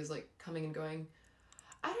anxiety as like coming and going.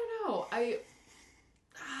 I don't know.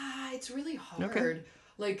 It's really hard. Okay.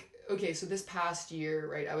 Like, okay, so this past year,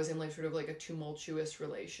 right, I was in like sort of like a tumultuous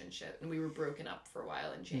relationship, and we were broken up for a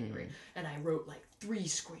while in January, and I wrote like 3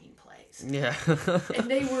 screenplays. Yeah. And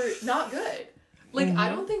they were not good. Like, I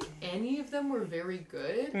don't think any of them were very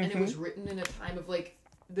good, and it was written in a time of like,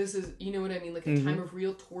 this is, you know what I mean, like a time of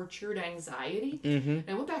real tortured anxiety. And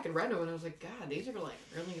I went back and read them, and I was like, God, these are like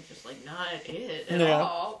really just like not it at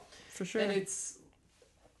all. For sure. And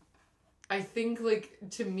I think, like,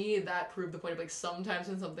 to me, that proved the point of, like, sometimes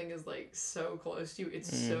when something is, like, so close to you, it's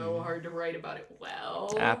so hard to write about it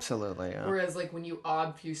well. Absolutely, yeah. Whereas, like, when you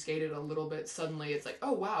obfuscate it a little bit, suddenly it's like,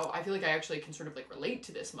 oh, wow, I feel like I actually can sort of, like, relate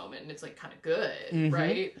to this moment, and it's, like, kind of good,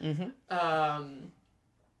 right?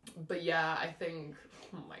 But, yeah, I think,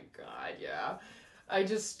 oh, my God, yeah.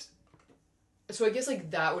 So I guess,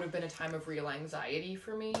 like, that would have been a time of real anxiety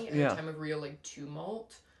for me, and a time of real, like,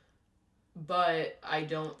 tumult. But I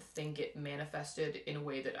don't think it manifested in a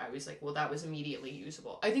way that I was like, well, that was immediately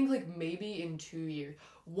usable. I think, like, maybe in 2 years,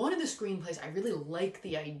 one of the screenplays I really like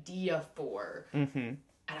the idea for, and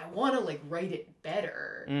I want to, like, write it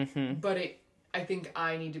better, but I think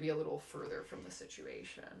I need to be a little further from the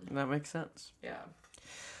situation. That makes sense. Yeah.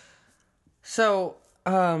 So,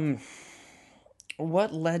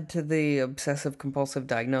 what led to the obsessive-compulsive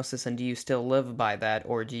diagnosis, and do you still live by that,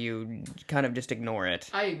 or do you kind of just ignore it?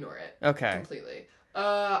 I ignore it. Okay. Completely.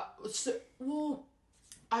 Well,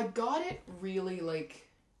 I got it really, like,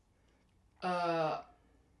 I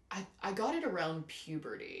got it around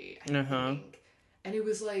puberty, I think. And it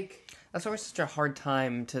was, like... That's always such a hard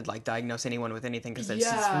time to, like, diagnose anyone with anything, because it's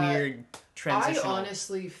this weird transitional... I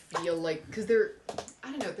honestly feel like... Because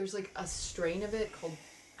I don't know, there's, like, a strain of it called...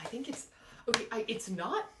 I think it's... Okay, it's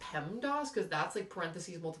not PEMDAS, because that's, like,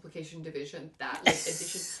 parentheses, multiplication, division, that, like,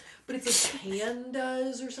 addition. But it's, like,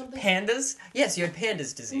 PANDAS or something. Pandas? Yes, you had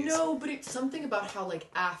Pandas disease. No, but it's something about how, like,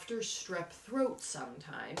 after strep throat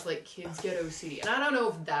sometimes, like, kids get OCD. And I don't know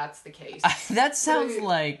if that's the case. That sounds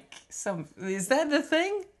like some... Is that the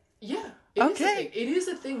thing? Yeah. It is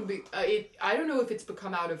a thing. I don't know if it's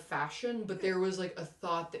become out of fashion, but there was, like, a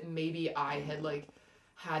thought that maybe I had, like...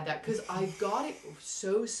 had that, because I got it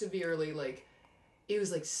so severely, like, it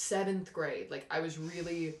was, like, 7th grade, like, I was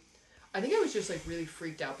just, like, really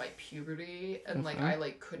freaked out by puberty, and, like, I,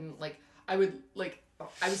 like, couldn't, like, I was,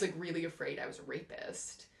 like, really afraid I was a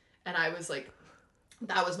rapist, and I was, like,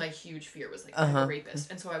 that was my huge fear, was, like, I'm a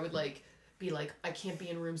rapist, and so I would, like, be, like, I can't be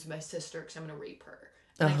in rooms with my sister, because I'm gonna rape her,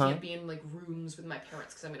 and I can't be in, like, rooms with my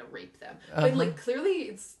parents, because I'm gonna rape them, and, like, clearly,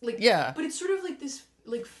 it's, like, but it's sort of, like, this,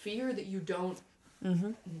 like, fear that you don't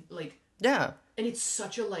like, and it's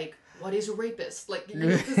such a, like, what is a rapist? Like, you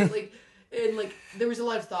know, 'cause, like, and, like, there was a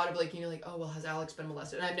lot of thought of, like, you know, like, oh, well, has Alex been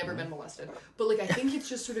molested? And I've never been molested. But, like, I think it's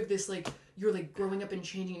just sort of this, like, you're, like, growing up and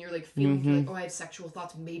changing, and you're, like, feeling, you're, like, oh, I have sexual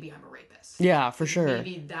thoughts, maybe I'm a rapist. Yeah, for sure.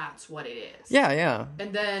 Maybe that's what it is. Yeah.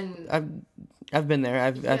 And then... I've been there.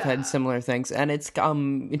 I've had similar things. And it's,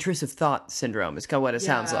 intrusive thought syndrome. It's kind of what it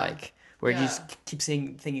sounds like. Where you just keep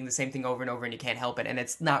thinking the same thing over and over, and you can't help it, and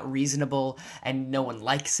it's not reasonable, and no one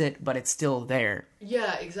likes it, but it's still there.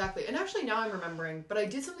 Yeah, exactly. And actually, now I'm remembering, but I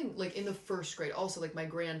did something, like, in the 1st grade, also, like, my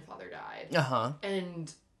grandfather died.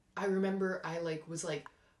 And I remember I, like, was, like,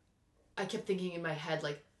 I kept thinking in my head,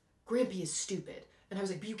 like, Grampy is stupid. And I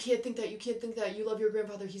was like, but you can't think that, you love your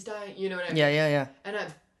grandfather, he's dying, you know what I mean? Yeah. And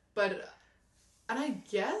I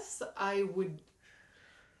guess I would,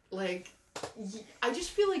 like... I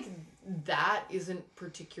just feel like that isn't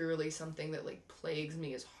particularly something that, like, plagues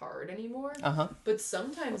me as hard anymore. But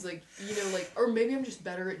sometimes, like, you know, like, or maybe I'm just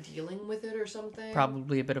better at dealing with it or something.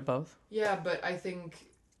 Probably a bit of both. Yeah, but I think,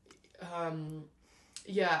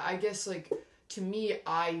 I guess, like, to me,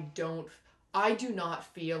 I do not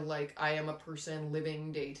feel like I am a person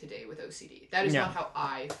living day to day with OCD. That is not how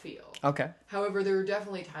I feel. Okay. However, there are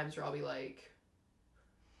definitely times where I'll be like,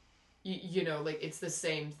 you know, like, it's the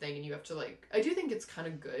same thing, and you have to, like... I do think it's kind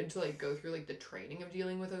of good to, like, go through, like, the training of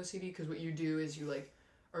dealing with OCD, because what you do is you, like,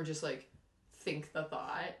 are just, like, think the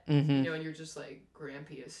thought, you know, and you're just, like,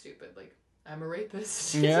 Grampy is stupid, like, I'm a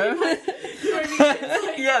rapist. Yeah. You know what I mean? It's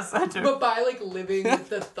like, yes, I do. But by, like, living with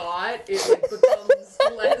the thought, it, like, becomes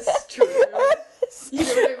less true. You know what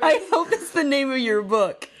I mean? I hope it's the name of your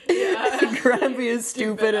book. Yeah. Grampy is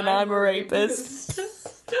stupid, and I'm a rapist.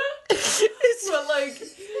 But, like...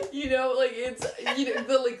 You know, like, it's, you know,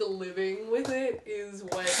 the, like, living with it is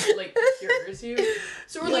what, like, cures you.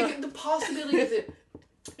 So, or, like, the possibility of it,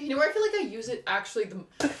 You know where I feel like I use it actually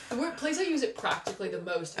the place I use it practically the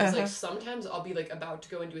most is like sometimes I'll be like about to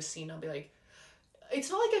go into a scene, I'll be like, it's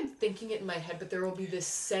not like I'm thinking it in my head, but there will be this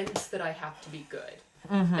sense that I have to be good.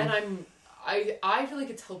 And I feel like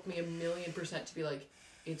it's helped me 1,000,000% to be like,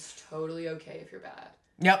 it's totally okay if you're bad.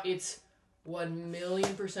 Yep. It's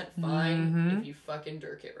 1,000,000% fine if you fucking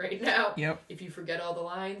dirk it right now. Yep. If you forget all the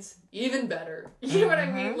lines, even better. You know what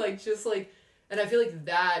I mean? Like, just like, and I feel like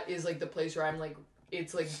that is like the place where I'm like,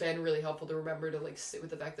 it's like been really helpful to remember to like sit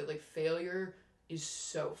with the fact that like failure is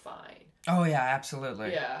so fine. Oh yeah,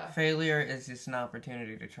 absolutely. Yeah. Failure is just an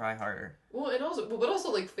opportunity to try harder. Well, and also, but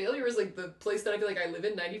also like failure is like the place that I feel like I live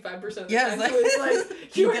in 95% of the Yeah, time. it's So it's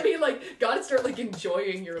like, you know what I mean? Like, gotta start like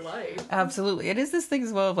enjoying your life. Absolutely. It is this thing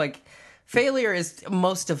as well of like, failure is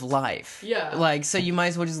most of life. Yeah. Like, so you might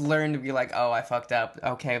as well just learn to be like, oh, I fucked up.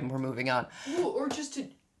 Okay, we're moving on. Well, or just to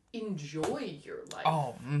enjoy your life.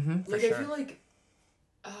 Oh, for like, sure. I feel like,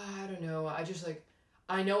 I don't know, I just like,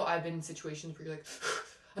 I know I've been in situations where you're like,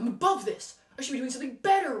 I'm above this. I should be doing something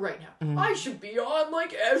better right now. I should be on,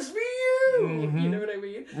 like, SVU. You know what I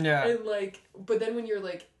mean? Yeah. And, like, but then when you're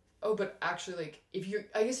like, oh, but actually, like, if you're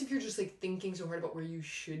just, like, thinking so hard about where you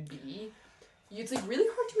should be, it's, like, really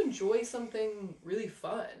hard to enjoy something really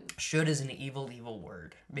fun. Should is an evil, evil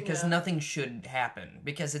word. Because Yeah. nothing should happen.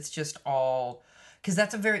 Because it's just all... Because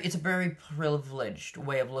it's a very privileged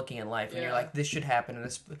way of looking at life. And you're like, this should happen, and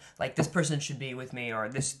this person should be with me, or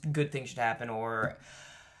this good thing should happen, or...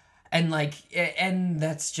 And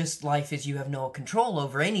that's just life, is you have no control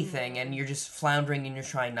over anything, and you're just floundering and you're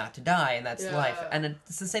trying not to die, and that's life. And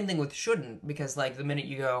it's the same thing with shouldn't, because, like, the minute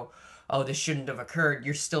you go, oh, this shouldn't have occurred,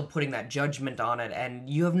 you're still putting that judgment on it, and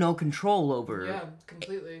you have no control over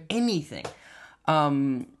completely. anything.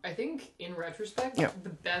 I think, in retrospect, the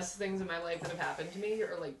best things in my life that have happened to me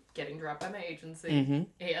are, like, getting dropped by my agency,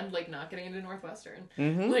 and, like, not getting into Northwestern.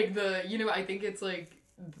 Like, I think it's, like,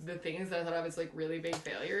 the things that I thought of as, like, really big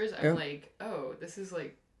failures, I'm like, oh, this is,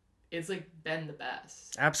 like, it's, like, been the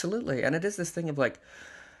best. Absolutely. And it is this thing of, like,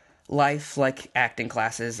 life, like, acting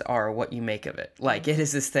classes are what you make of it. Like, it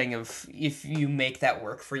is this thing of, if you make that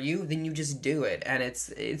work for you, then you just do it. And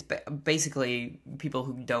it's basically people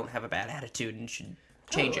who don't have a bad attitude and should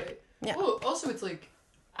change it. Yeah. Well, also, it's, like,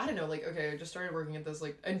 I don't know, like, okay, I just started working at this,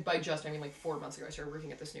 like, and by just, I mean, like, 4 months ago, I started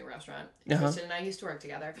working at this new restaurant. Kristen and I used to work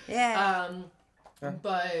together. Yeah.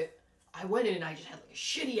 But I went in and I just had, like, a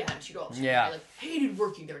shitty attitude all the time. Yeah. I, like, hated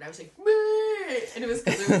working there, and I was like, meh! And it was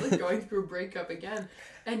because I was, like, going through a breakup again.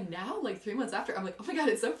 And now, like, 3 months after, I'm like, oh my god,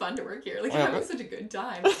 it's so fun to work here. Like, I'm having such a good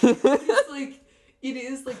time. It's, like, it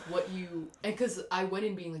is, like, what you... And because I went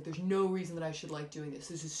in being like, there's no reason that I should like doing this.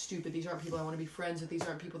 This is stupid. These aren't people I want to be friends with. These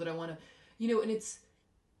aren't people that I want to... You know, and it's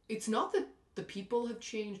not that the people have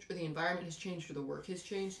changed, or the environment has changed, or the work has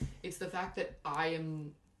changed. It's the fact that I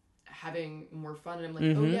am having more fun, and I'm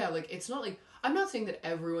like, oh yeah, like, it's not like... I'm not saying that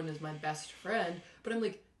everyone is my best friend, but I'm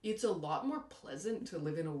like, it's a lot more pleasant to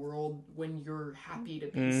live in a world when you're happy to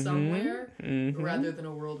be somewhere, rather than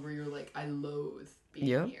a world where you're like, I loathe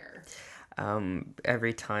being here.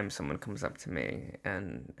 Every time someone comes up to me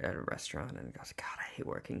and at a restaurant and goes, God, I hate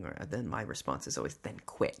working, then my response is always, then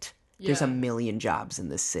quit. There's 1 million jobs in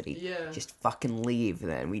this city. Yeah. Just fucking leave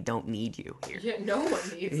then. We don't need you here. Yeah, no one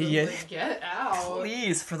needs them. Like, get out.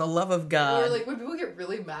 Please, for the love of God. Or, like, when people get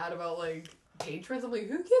really mad about, like, patrons, I'm like,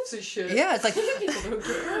 who gives a shit? Yeah, it's like... People don't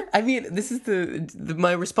care. I mean, this is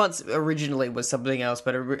my response originally was something else,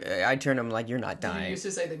 but I turned him like, you're not dying. You used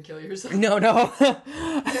to say, then kill yourself. No.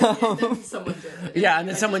 and then someone did. Yeah, and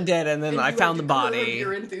then someone did, and then I found the body.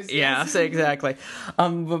 Your enthusiasm. Yeah, so exactly.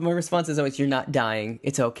 But my response is always, you're not dying.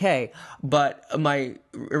 It's okay. But my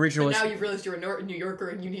original... But now you've realized you're a New Yorker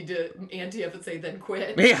and you need to ante up and say, then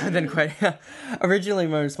quit. Yeah, then quit. Originally,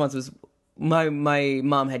 my response was... My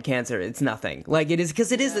mom had cancer. It's nothing. Like, it is,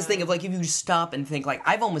 because it is this thing of, like, if you stop and think, like,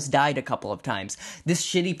 I've almost died a couple of times. This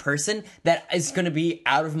shitty person that is going to be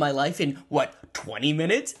out of my life in, 20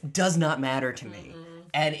 minutes? Does not matter to me.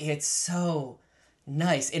 And it's so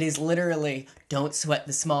nice. It is literally, don't sweat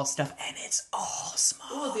the small stuff, and it's all small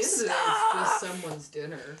Well, at the end of the day, it's just someone's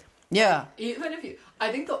dinner. Yeah. Even if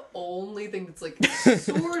I think the only thing that's, like,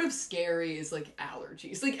 sort of scary is, like,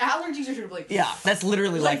 allergies. Like, allergies are sort of, like... Yeah, that's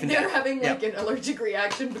literally life and death. They're having, like, an allergic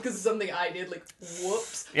reaction because of something I did, like,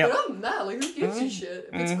 whoops. But other than that, like, who gives a shit?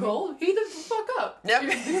 If it's cold, heat it the fuck up. Yep.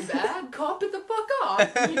 If it's bad, cop it the fuck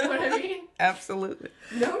off. You know what I mean? Absolutely.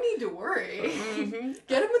 No need to worry.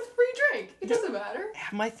 Get him with a free drink. It doesn't matter.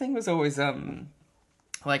 My thing was always,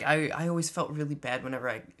 Like, I always felt really bad whenever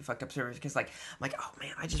I fucked up servers, because, like, I'm like, oh,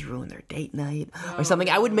 man, I just ruined their date night, or something.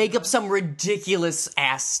 I would make up some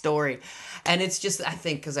ridiculous-ass story, and it's just, I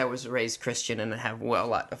think, because I was raised Christian and I have, well, a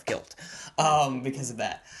lot of guilt, because of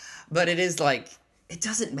that. But it is, like, it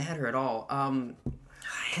doesn't matter at all.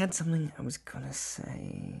 I had something I was gonna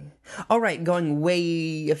say. All right, going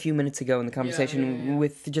way a few minutes ago in the conversation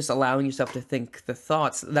with just allowing yourself to think the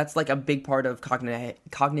thoughts. That's like a big part of cognitive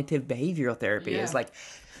behavioral therapy. Is like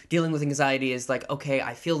dealing with anxiety is like, okay,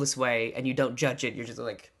 I feel this way, and you don't judge it. You're just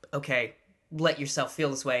like, okay, let yourself feel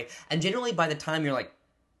this way. And generally, by the time you're like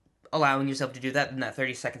allowing yourself to do that in that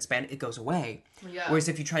 30-second span, it goes away. Yeah. Whereas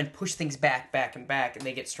if you try and push things back, and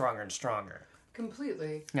they get stronger and stronger.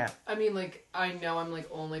 Completely. Yeah. I mean, like, I know I'm, like,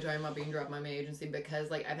 only talking about being dropped by my agency because,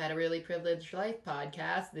 like, I've had a really privileged life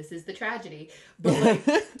podcast. This is the tragedy. But, like,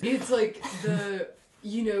 it's, like,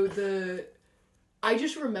 I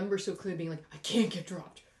just remember so clearly being like, I can't get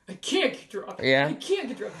dropped. I can't get dropped. Yeah. I can't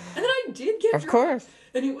get dropped. And then I did get dropped. Of course.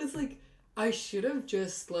 And it was, like, I should have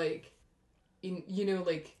just, like,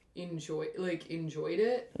 enjoyed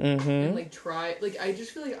it. Mm-hmm. And, like, try. Like, I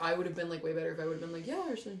just feel like I would have been, like, way better if I would have been like, yeah,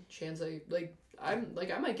 there's a chance I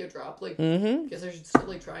might get dropped. Like, guess I should still,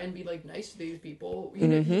 like, try and be, like, nice to these people. You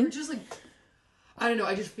know, you're just, like, I don't know.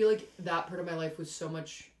 I just feel like that part of my life was so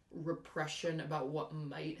much repression about what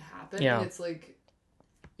might happen. Yeah. And it's, like,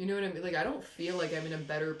 you know what I mean? Like, I don't feel like I'm in a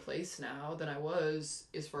better place now than I was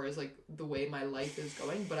as far as, like, the way my life is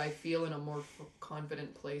going. But I feel in a more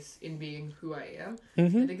confident place in being who I am.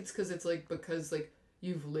 Mm-hmm. I think it's because like,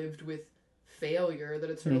 you've lived with failure that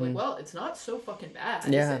it's sort of like, well, it's not so fucking bad,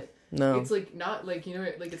 is it? No. It's, like, not, like, you know,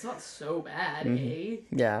 like, it's not so bad, eh?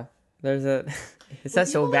 Yeah. There's a... It's not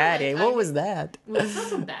so bad, eh? What was that? Well, it's not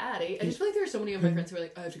so bad, eh? I just feel like there are so many of my friends who are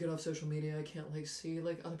like, I have to get off social media. I can't, like, see,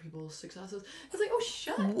 like, other people's successes. It's like, oh,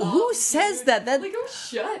 shut up. Who says that? Like, oh,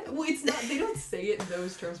 shut. Well, it's not... They don't say it in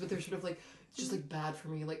those terms, but they're sort of like, it's just, like, bad for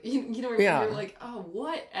me. Like, you know what I mean? Yeah. You're like, oh,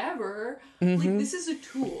 whatever. Mm-hmm. Like, this is a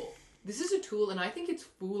tool. This is a tool, and I think it's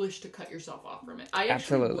foolish to cut yourself off from it. I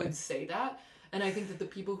actually would say that. And I think that the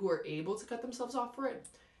people who are able to cut themselves off for it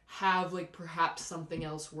have, like, perhaps something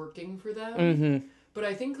else working for them. Mm-hmm. But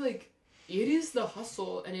I think, like, it is the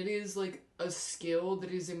hustle, and it is, like, a skill that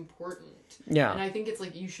is important. Yeah. And I think it's,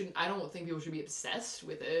 like, I don't think people should be obsessed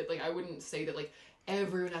with it. Like, I wouldn't say that, like,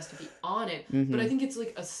 everyone has to be on it. Mm-hmm. But I think it's,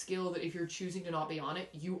 like, a skill that if you're choosing to not be on it,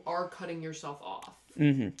 you are cutting yourself off.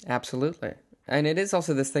 Mm-hmm. Absolutely. And it is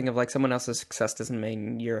also this thing of, like, someone else's success doesn't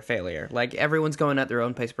mean you're a failure. Like, everyone's going at their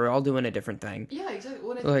own pace. We're all doing a different thing. Yeah, exactly.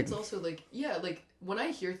 Well, I think it's also, like, like, when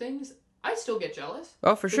I hear things, I still get jealous.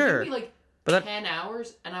 Oh, for sure. Give me, like, 10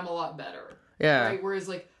 hours, and I'm a lot better. Yeah. Right? Whereas,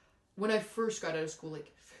 like, when I first got out of school,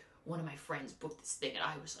 like, one of my friends booked this thing, and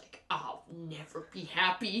I was like, I'll never be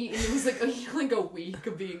happy. And it was, like, a week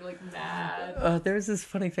of being, like, mad. There's this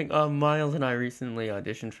funny thing. Miles and I recently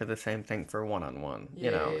auditioned for the same thing for One-on-One,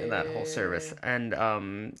 you know, in that whole service.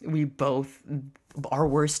 And we both... Our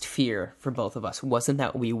worst fear for both of us wasn't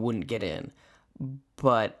that we wouldn't get in,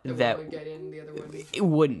 but that would get in, the other one. It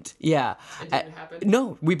wouldn't. Yeah. It didn't happen.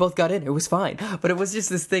 No, we both got in. It was fine. But it was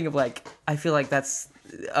just this thing of, like, I feel like that's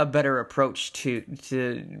a better approach to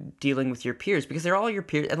dealing with your peers, because they're all your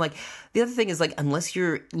peers. And, like, the other thing is, like, unless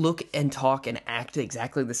you look and talk and act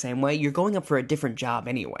exactly the same way, you're going up for a different job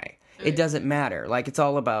anyway. Okay. It doesn't matter. Like, it's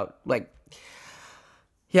all about, like,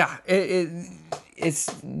 yeah, you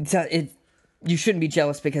shouldn't be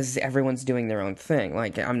jealous because everyone's doing their own thing.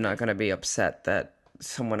 Like, I'm not going to be upset that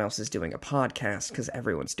someone else is doing a podcast because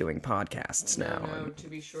everyone's doing podcasts now. No, to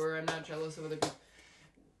be sure. I'm not jealous of other people.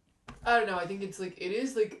 I don't know. I think it's, like, it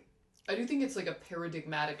is, like, I do think it's, like, a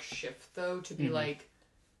paradigmatic shift, though, to be, like,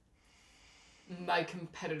 my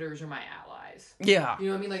competitors are my allies. Yeah. You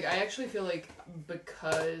know what I mean? Like, I actually feel like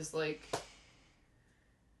because, like,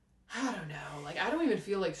 I don't know. Like, I don't even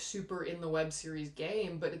feel, like, super in the web series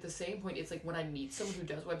game, but at the same point, it's like when I meet someone who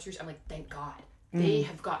does web series, I'm like, thank God. They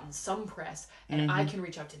have gotten some press, and I can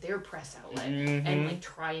reach out to their press outlet and, like,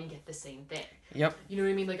 try and get the same thing. Yep. You know what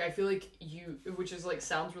I mean? Like, I feel like which is, like,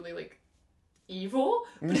 sounds really, like, evil,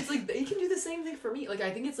 but it's, like, they can do the same thing for me. Like,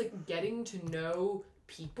 I think it's, like, getting to know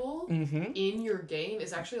people in your game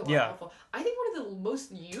is actually a lot helpful. I think one of the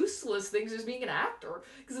most useless things is being an actor,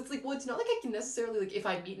 because it's like, well, it's not like I can necessarily, like, if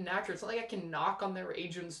I meet an actor, it's not like I can knock on their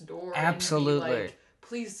agent's door and be like,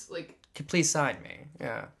 please, like, please sign me.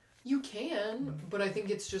 Yeah, you can, but I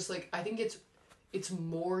think it's just, like, I think it's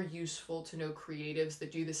more useful to know creatives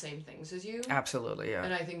that do the same things as you. Absolutely, yeah.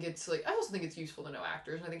 And I think it's, like, I also think it's useful to know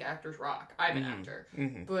actors, and I think actors rock. I'm an actor,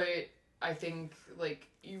 but I think, like,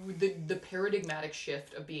 the paradigmatic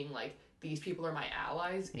shift of being, like, these people are my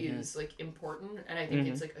allies is like important, and I think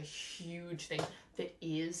it's like a huge thing that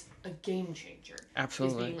is a game changer.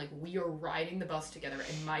 Absolutely. Is being like, we are riding the bus together,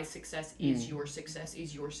 and my success is your success,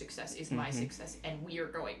 is your success, is my success, and we are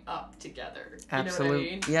going up together. Absolutely. You know what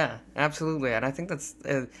I mean? Yeah, absolutely. And I think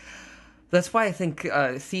that's why I think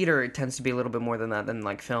theater tends to be a little bit more than that, than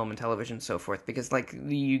like film and television and so forth, because like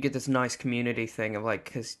you get this nice community thing of like,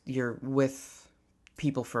 because you're with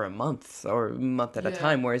people for a month or a month at a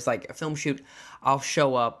time, whereas like a film shoot, I'll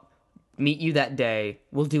show up, meet you that day,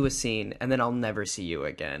 we'll do a scene, and then I'll never see you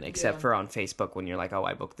again, except for on Facebook when you're like, oh,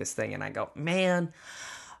 I booked this thing, and I go, man,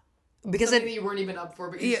 because something that you weren't even up for,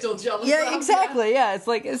 but you're still jealous of. Yeah, exactly. Yeah, it's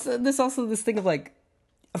like there's also this thing of like,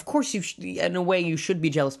 of course you in a way you should be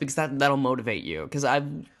jealous, because that'll motivate you, because I've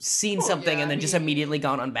seen something and then just immediately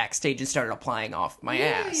gone on backstage and started applying off my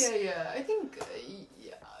ass. I think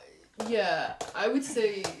I would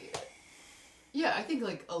say, I think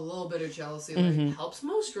like a little bit of jealousy like helps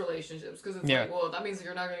most relationships, because it's like, well, that means that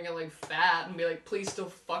you're not gonna get like fat and be like, please still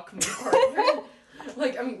fuck me harder.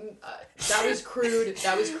 Like, I mean, that was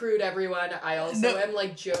crude, everyone. I also am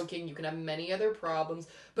like joking, you can have many other problems,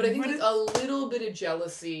 but I think like a little bit of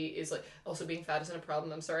jealousy is like, also being fat isn't a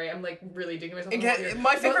problem. I'm sorry, I'm like really digging myself in the hole here.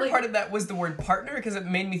 My favorite part of that was the word partner, because it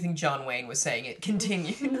made me think John Wayne was saying it.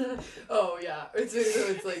 Continue. Oh yeah,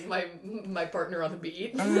 it's like my partner on the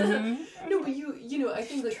beat. No, but you know, I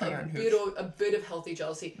think like a bit of healthy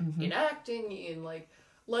jealousy in acting, in like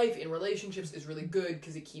life, in relationships is really good,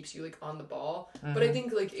 because it keeps you like on the ball. But I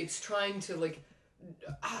think like it's trying to like,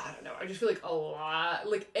 I don't know, I just feel like a lot,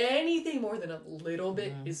 like anything more than a little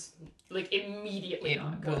bit is like immediately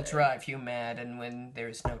not good. It will drive you mad, and when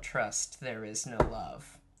there's no trust, there is no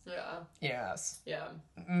love. Yeah. Yes. Yeah.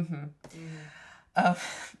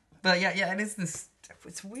 But yeah, it is this,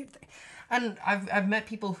 it's a weird thing. And I've met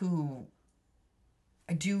people who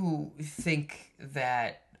I do think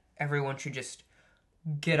that everyone should just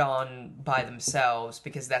get on by themselves,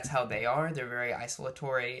 because that's how they are. They're very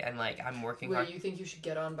isolatory, and like, I'm working you think you should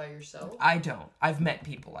get on by yourself? I don't. I've met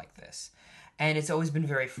people like this, and it's always been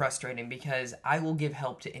very frustrating, because I will give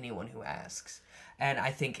help to anyone who asks, and I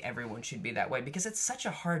think everyone should be that way, because it's such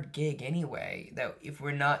a hard gig anyway, that if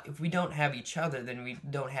we don't have each other, then we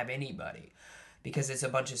don't have anybody, because it's a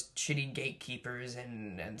bunch of shitty gatekeepers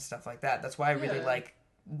and stuff like that. That's why I really like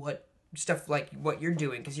what you're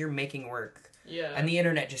doing, because you're making work. Yeah. And the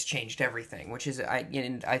internet just changed everything, which is,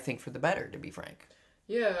 I think, for the better, to be frank.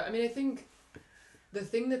 Yeah, I mean, I think the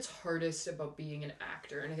thing that's hardest about being an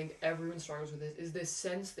actor, and I think everyone struggles with this, is this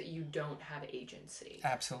sense that you don't have agency.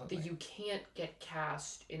 Absolutely. That you can't get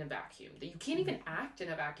cast in a vacuum. That you can't even act in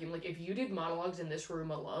a vacuum. Like, if you did monologues in this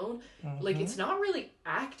room alone, like, it's not really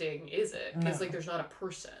acting, is it? Because, like, there's not a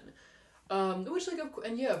person. Which, like, of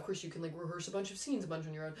course you can, like, rehearse a bunch of scenes a bunch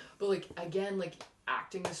on your own, but, like, again, like,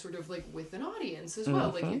 acting is sort of, like, with an audience as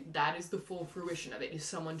well. Like, that is the full fruition of it, is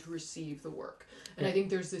someone to receive the work. And I think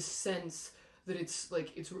there's this sense that it's,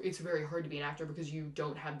 like, it's very hard to be an actor, because you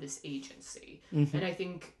don't have this agency. And I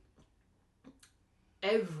think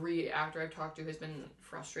every actor I've talked to has been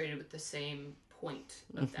frustrated with the same point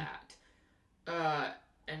of that.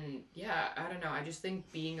 And yeah, I don't know, I just think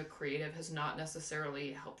being a creative has not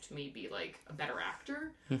necessarily helped me be like a better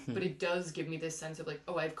actor, but it does give me this sense of like,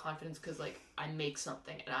 oh, I have confidence because like I make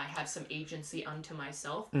something and I have some agency unto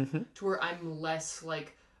myself, to where I'm less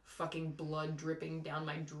like fucking blood dripping down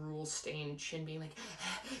my drool stained chin, being like,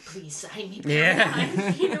 please sign me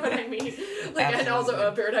Paradigm. You know what I mean? Like, absolutely. And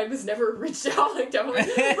also Paradigm has never reached out, like,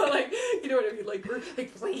 definitely, but like, you know what I mean? Like,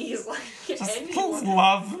 please, like, just anyone. Please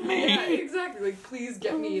love me. Yeah, exactly. Like, please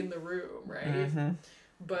get me in the room, right?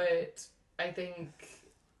 But I think,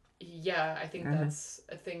 that's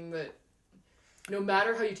a thing that no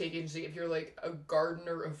matter how you take agency, if you're like a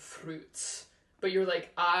gardener of fruits, but you're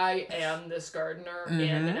like, I am this gardener and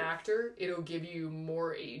an actor, it'll give you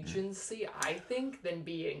more agency, I think, than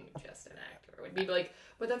being just an actor. It would be like,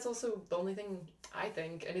 but that's also the only thing I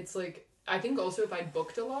think. And it's like, I think also if I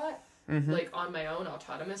booked a lot, like on my own,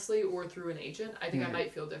 autonomously, or through an agent, I think I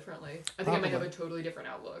might feel differently. I think I might have a totally different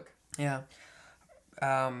outlook. Yeah.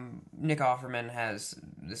 Nick Offerman has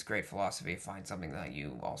this great philosophy: find something that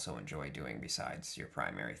you also enjoy doing besides your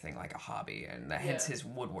primary thing, like a hobby, and hence his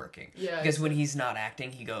woodworking. Yeah, because when he's not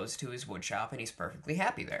acting, he goes to his wood shop and he's perfectly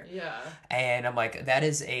happy there. Yeah. And I'm like, that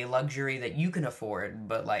is a luxury that you can afford,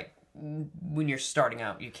 but like when you're starting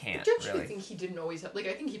out, you can't. But don't you think he didn't always have, like,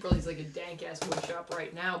 I think he probably has like a dank ass wood shop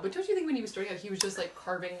right now, but don't you think when he was starting out, he was just like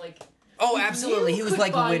carving like Oh, If absolutely. you He was could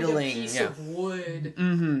like find whittling. a piece Yeah. of wood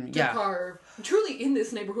Mm-hmm. to Yeah. carve, truly in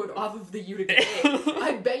this neighborhood off of the Utica Bay,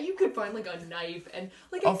 I bet you could find like a knife and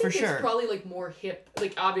like I Oh, for think it's sure. probably like more hip.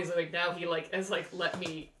 Like obviously, like now he like has like let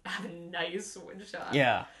me have a nice wood shop.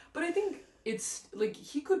 Yeah. But I think it's like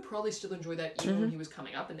he could probably still enjoy that even when he was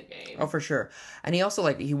coming up in the game. Oh, for sure. And he also,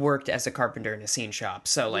 like, he worked as a carpenter in a scene shop.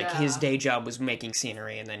 So, like, his Yeah. day job was making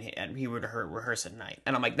scenery, and then he would rehearse at night.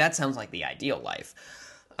 And I'm like, that sounds like the ideal life.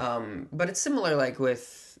 But it's similar, like,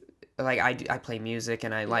 with, like, I play music,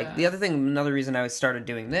 and I like, Yeah. the other thing, another reason I started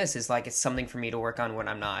doing this is, like, it's something for me to work on when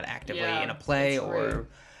I'm not actively Yeah, in a play, that's or, great.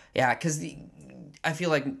 yeah, because I feel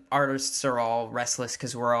like artists are all restless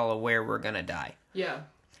because we're all aware we're gonna die. Yeah.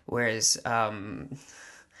 Whereas,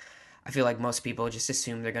 I feel like most people just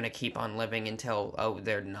assume they're gonna keep on living until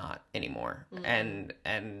they're not anymore, and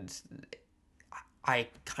I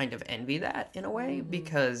kind of envy that in a way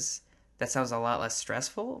because that sounds a lot less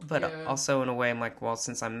stressful. But Yeah. also in a way, I'm like, well,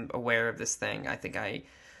 since I'm aware of this thing, I think I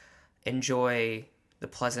enjoy the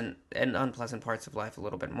pleasant and unpleasant parts of life a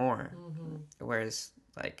little bit more. Whereas,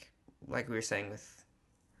 like we were saying with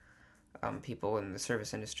people in the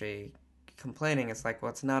service industry complaining, it's like, well,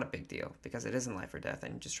 it's not a big deal because it isn't life or death,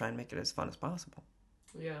 and you just try and make it as fun as possible.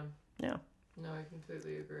 Yeah. Yeah. No, I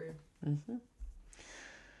completely agree. Mm-hmm.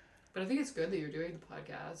 But I think it's good that you're doing the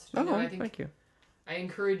podcast. Oh, You know, I think thank you. I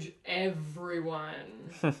encourage everyone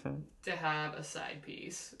to have a side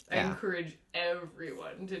piece. I Yeah. encourage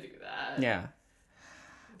everyone to do that. Yeah.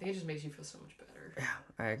 I think it just makes you feel so much better.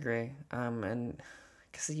 Yeah, I agree. And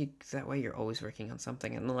because that way you're always working on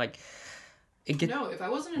something, and like it gets. No, if I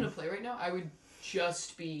wasn't in a play right now, I would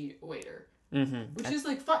just be a waiter. Mm-hmm. Which is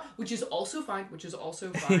like fun. Which is also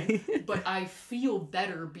fine. But I feel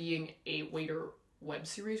better being a waiter web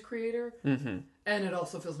series creator. Mm-hmm. And it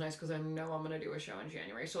also feels nice because I know I'm gonna do a show in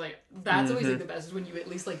January. So like that's always like the best is when you at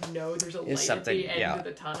least like know there's a light at something, the end yeah. of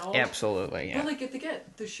the tunnel. Absolutely, yeah. But like again,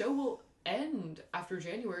 the show will end after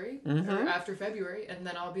January Mm-hmm. or after February, and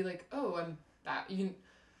then I'll be like, oh, I'm back.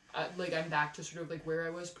 I'm back to sort of like where I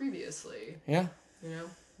was previously. Yeah. You know.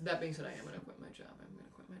 That being said, I am gonna quit my job. I'm gonna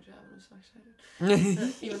quit my job. I'm so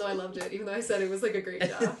excited. Even though I loved it, even though I said it was like a great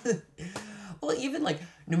job. Well, even like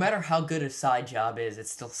no matter how good a side job is,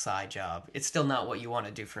 it's still a side job. It's still not what you want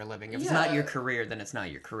to do for a living. If it's not Yeah. your career, then it's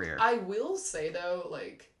not your career. I will say though,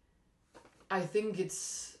 like, I think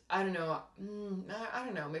it's I don't know. I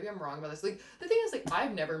don't know. Maybe I'm wrong about this. Like the thing is, like,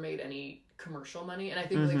 I've never made any commercial money, and I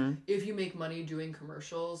think like if you make money doing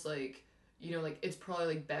commercials, like you know, like it's probably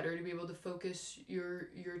like better to be able to focus your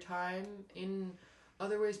time in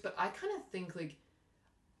other ways. But I kind of think like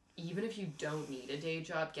even if you don't need a day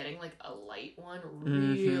job, getting like a light one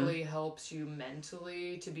really helps you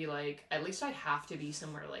mentally to be like, at least I'd have to be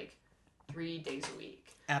somewhere like 3 days a week.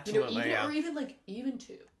 Absolutely, You know, even, yeah. or even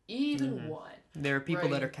 2, even 1. There are people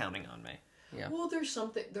that Right. are counting on me. Yeah. Well, there's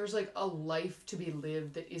like a life to be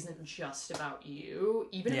lived that isn't just about you,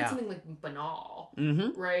 even if Yeah. it's something like banal,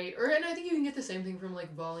 Mm-hmm. right? And I think you can get the same thing from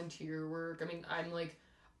like volunteer work. I mean,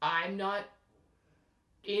 I'm not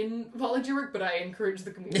in volunteer work, but I encourage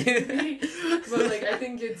the community. But like, I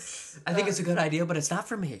think it's a good idea, but it's not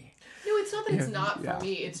for me. no, it's not that it's not for Yeah.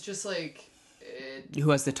 me. It's just like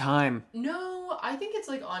Who has the time? no, I think it's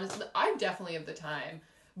like honestly, I definitely have the time.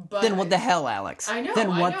 But Then what the hell, Alex? I know.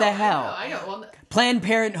 Then what the hell? I know. Well, Planned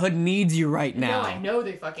Parenthood needs you right now. no, I know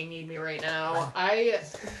they fucking need me right now. I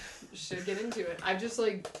should get into it. I'm just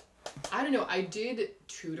like, I don't know. I did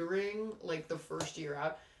tutoring like the first year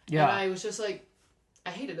out, Yeah. and I was just like,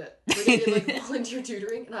 I hated it. Like, I did like volunteer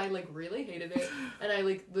tutoring, and I like really hated it. And I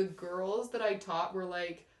like the girls that I taught were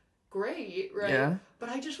like great, right? Yeah. But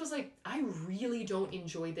I just was like, I really don't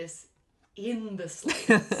enjoy this in the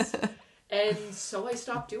slightest. And so I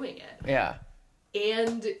stopped doing it. Yeah.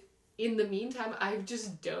 And in the meantime, I've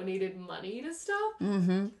just donated money to stuff.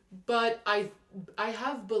 Mm-hmm. But I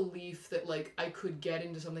have belief that like I could get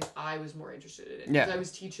into something I was more interested in. Yeah. Because I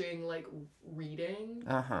was teaching like reading.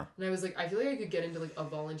 Uh-huh. And I was like, I feel like I could get into like a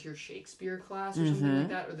volunteer Shakespeare class or something like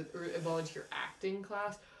that, or a volunteer acting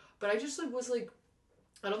class. But I just like was like,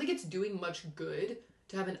 I don't think it's doing much good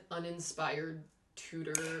to have an uninspired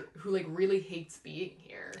tutor who like really hates being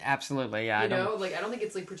here. Absolutely, yeah. You know, like I don't think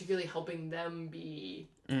it's like particularly helping them be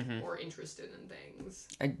more interested in things.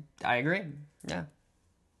 I agree. Yeah.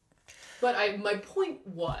 But my point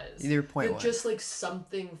was Your point that was. just like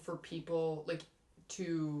something for people like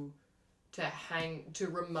to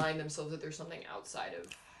remind themselves that there's something outside of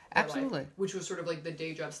their Absolutely. life, which was sort of like the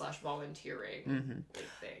day job / volunteering like,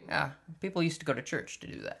 thing. Yeah. People used to go to church to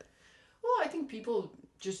do that. Well, I think people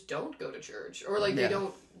just don't go to church, or like they Yeah.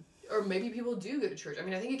 don't, or maybe people do go to church. I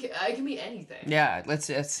mean, I think it can be anything. Yeah, let's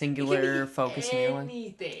singular focus in your life.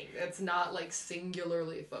 Anything that's not like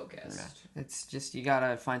singularly focused. Yeah. It's just you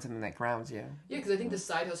gotta find something that grounds you. Yeah, because I think the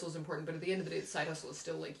side hustle is important, but at the end of the day, the side hustle is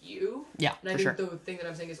still like you. Yeah, and I for think sure. the thing that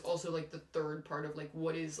I'm saying is also like the third part of like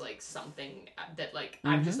what is like something that like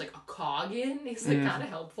I'm just like a cog in is like kind of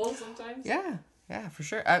helpful sometimes. Yeah, for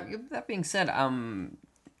sure. That being said,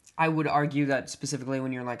 I would argue that specifically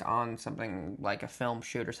when you're like on something like a film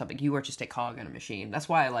shoot or something, you are just a cog in a machine. That's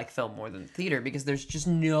why I like film more than theater, because there's just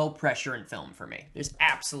no pressure in film for me. There's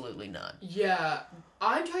absolutely none. Yeah,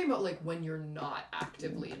 I'm talking about like when you're not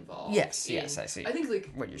actively involved. Yes, I see. I think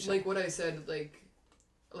like what you're saying. like what I said, like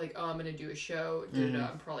oh, I'm gonna do a show.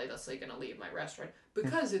 I'm probably that's like gonna leave my restaurant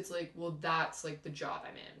because it's like, well, that's like the job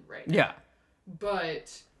I'm in right now. Yeah.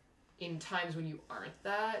 But in times when you aren't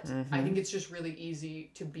that, I think it's just really easy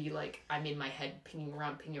to be like, I'm in my head pinging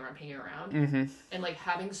around. And like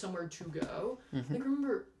having somewhere to go. Like do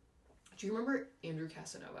you remember Andrew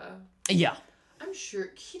Casanova? Yeah. I'm sure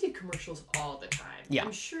he did commercials all the time. Yeah.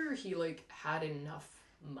 I'm sure he like had enough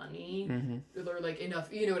money or like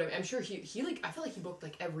enough, you know what I mean? I'm sure he like, I feel like he booked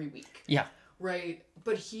like every week. Yeah. Right?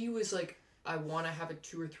 But he was like, I want to have a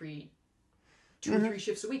two or three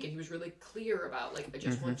shifts a week, and he was really clear about like, I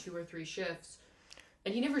just want 2 or 3 shifts.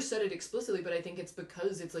 And he never said it explicitly, but I think it's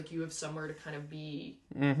because it's like you have somewhere to kind of be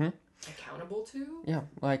accountable to. Yeah,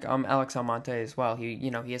 like Alex Almonte as well. He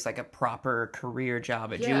has like a proper career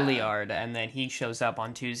job at Juilliard, and then he shows up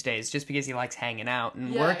on Tuesdays just because he likes hanging out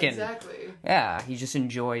and working. Exactly. Yeah, he just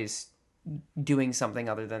enjoys doing something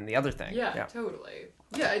other than the other thing. Yeah, totally.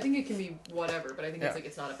 Yeah, I think it can be whatever, but I think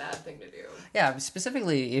it's not a bad thing to do. Yeah,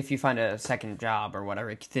 specifically if you find a second job or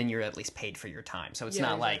whatever, then you're at least paid for your time, so it's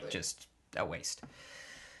not like just a waste.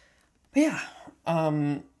 But yeah,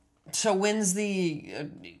 so when's the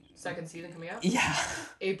second season coming out? Yeah,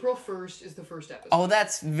 April 1st is the first episode. Oh,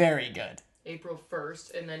 that's very good. April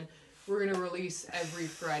 1st, and then we're gonna release every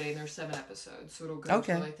Friday, and there's 7 episodes, so it'll go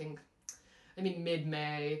till I think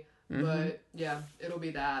mid-May. But yeah, it'll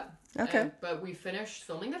be that. Okay. But we finished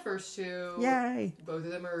filming the first 2. Yay! Both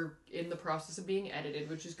of them are in the process of being edited,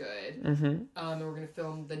 which is good. And we're going to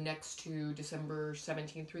film the next 2 December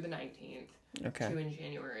 17th through the 19th. Okay. 2 in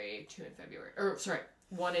January, 2 in February. Or, sorry,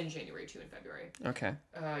 1 in January, 2 in February. Okay.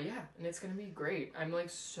 Yeah, and it's going to be great. I'm, like,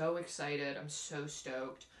 so excited. I'm so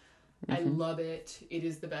stoked. I love it. It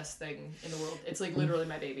is the best thing in the world. It's, like, literally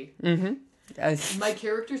my baby. My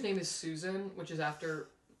character's name is Susan, which is after...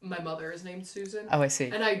 My mother is named Susan. Oh, I see.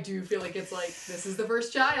 And I do feel like it's like, this is the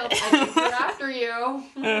first child. I think we're after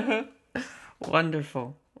you.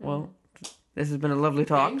 Wonderful. Well, this has been a lovely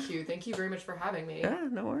talk. Thank you. Thank you very much for having me. Yeah,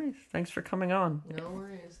 no worries. Thanks for coming on. No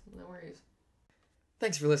worries. No worries.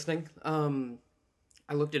 Thanks for listening.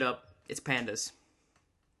 I looked it up. It's pandas.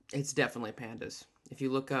 It's definitely pandas. If you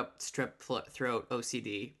look up strep throat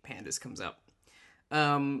OCD, pandas comes up.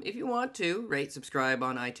 If you want to, rate, subscribe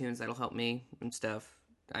on iTunes. That'll help me and stuff.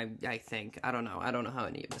 I think. I don't know how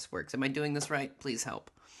any of this works. Am I doing this right? Please help.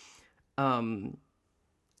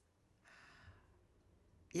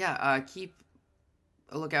 Keep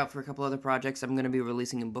a lookout for a couple other projects. I'm going to be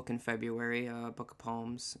releasing a book in February, a book of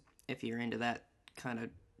poems. If you're into that kind of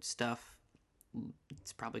stuff,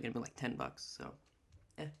 it's probably going to be like $10, so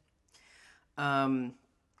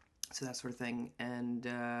so that sort of thing. And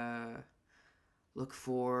look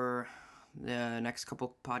for the next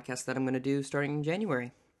couple podcasts that I'm going to do starting in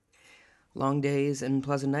January. Long days and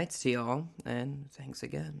pleasant nights to y'all, and thanks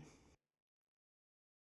again.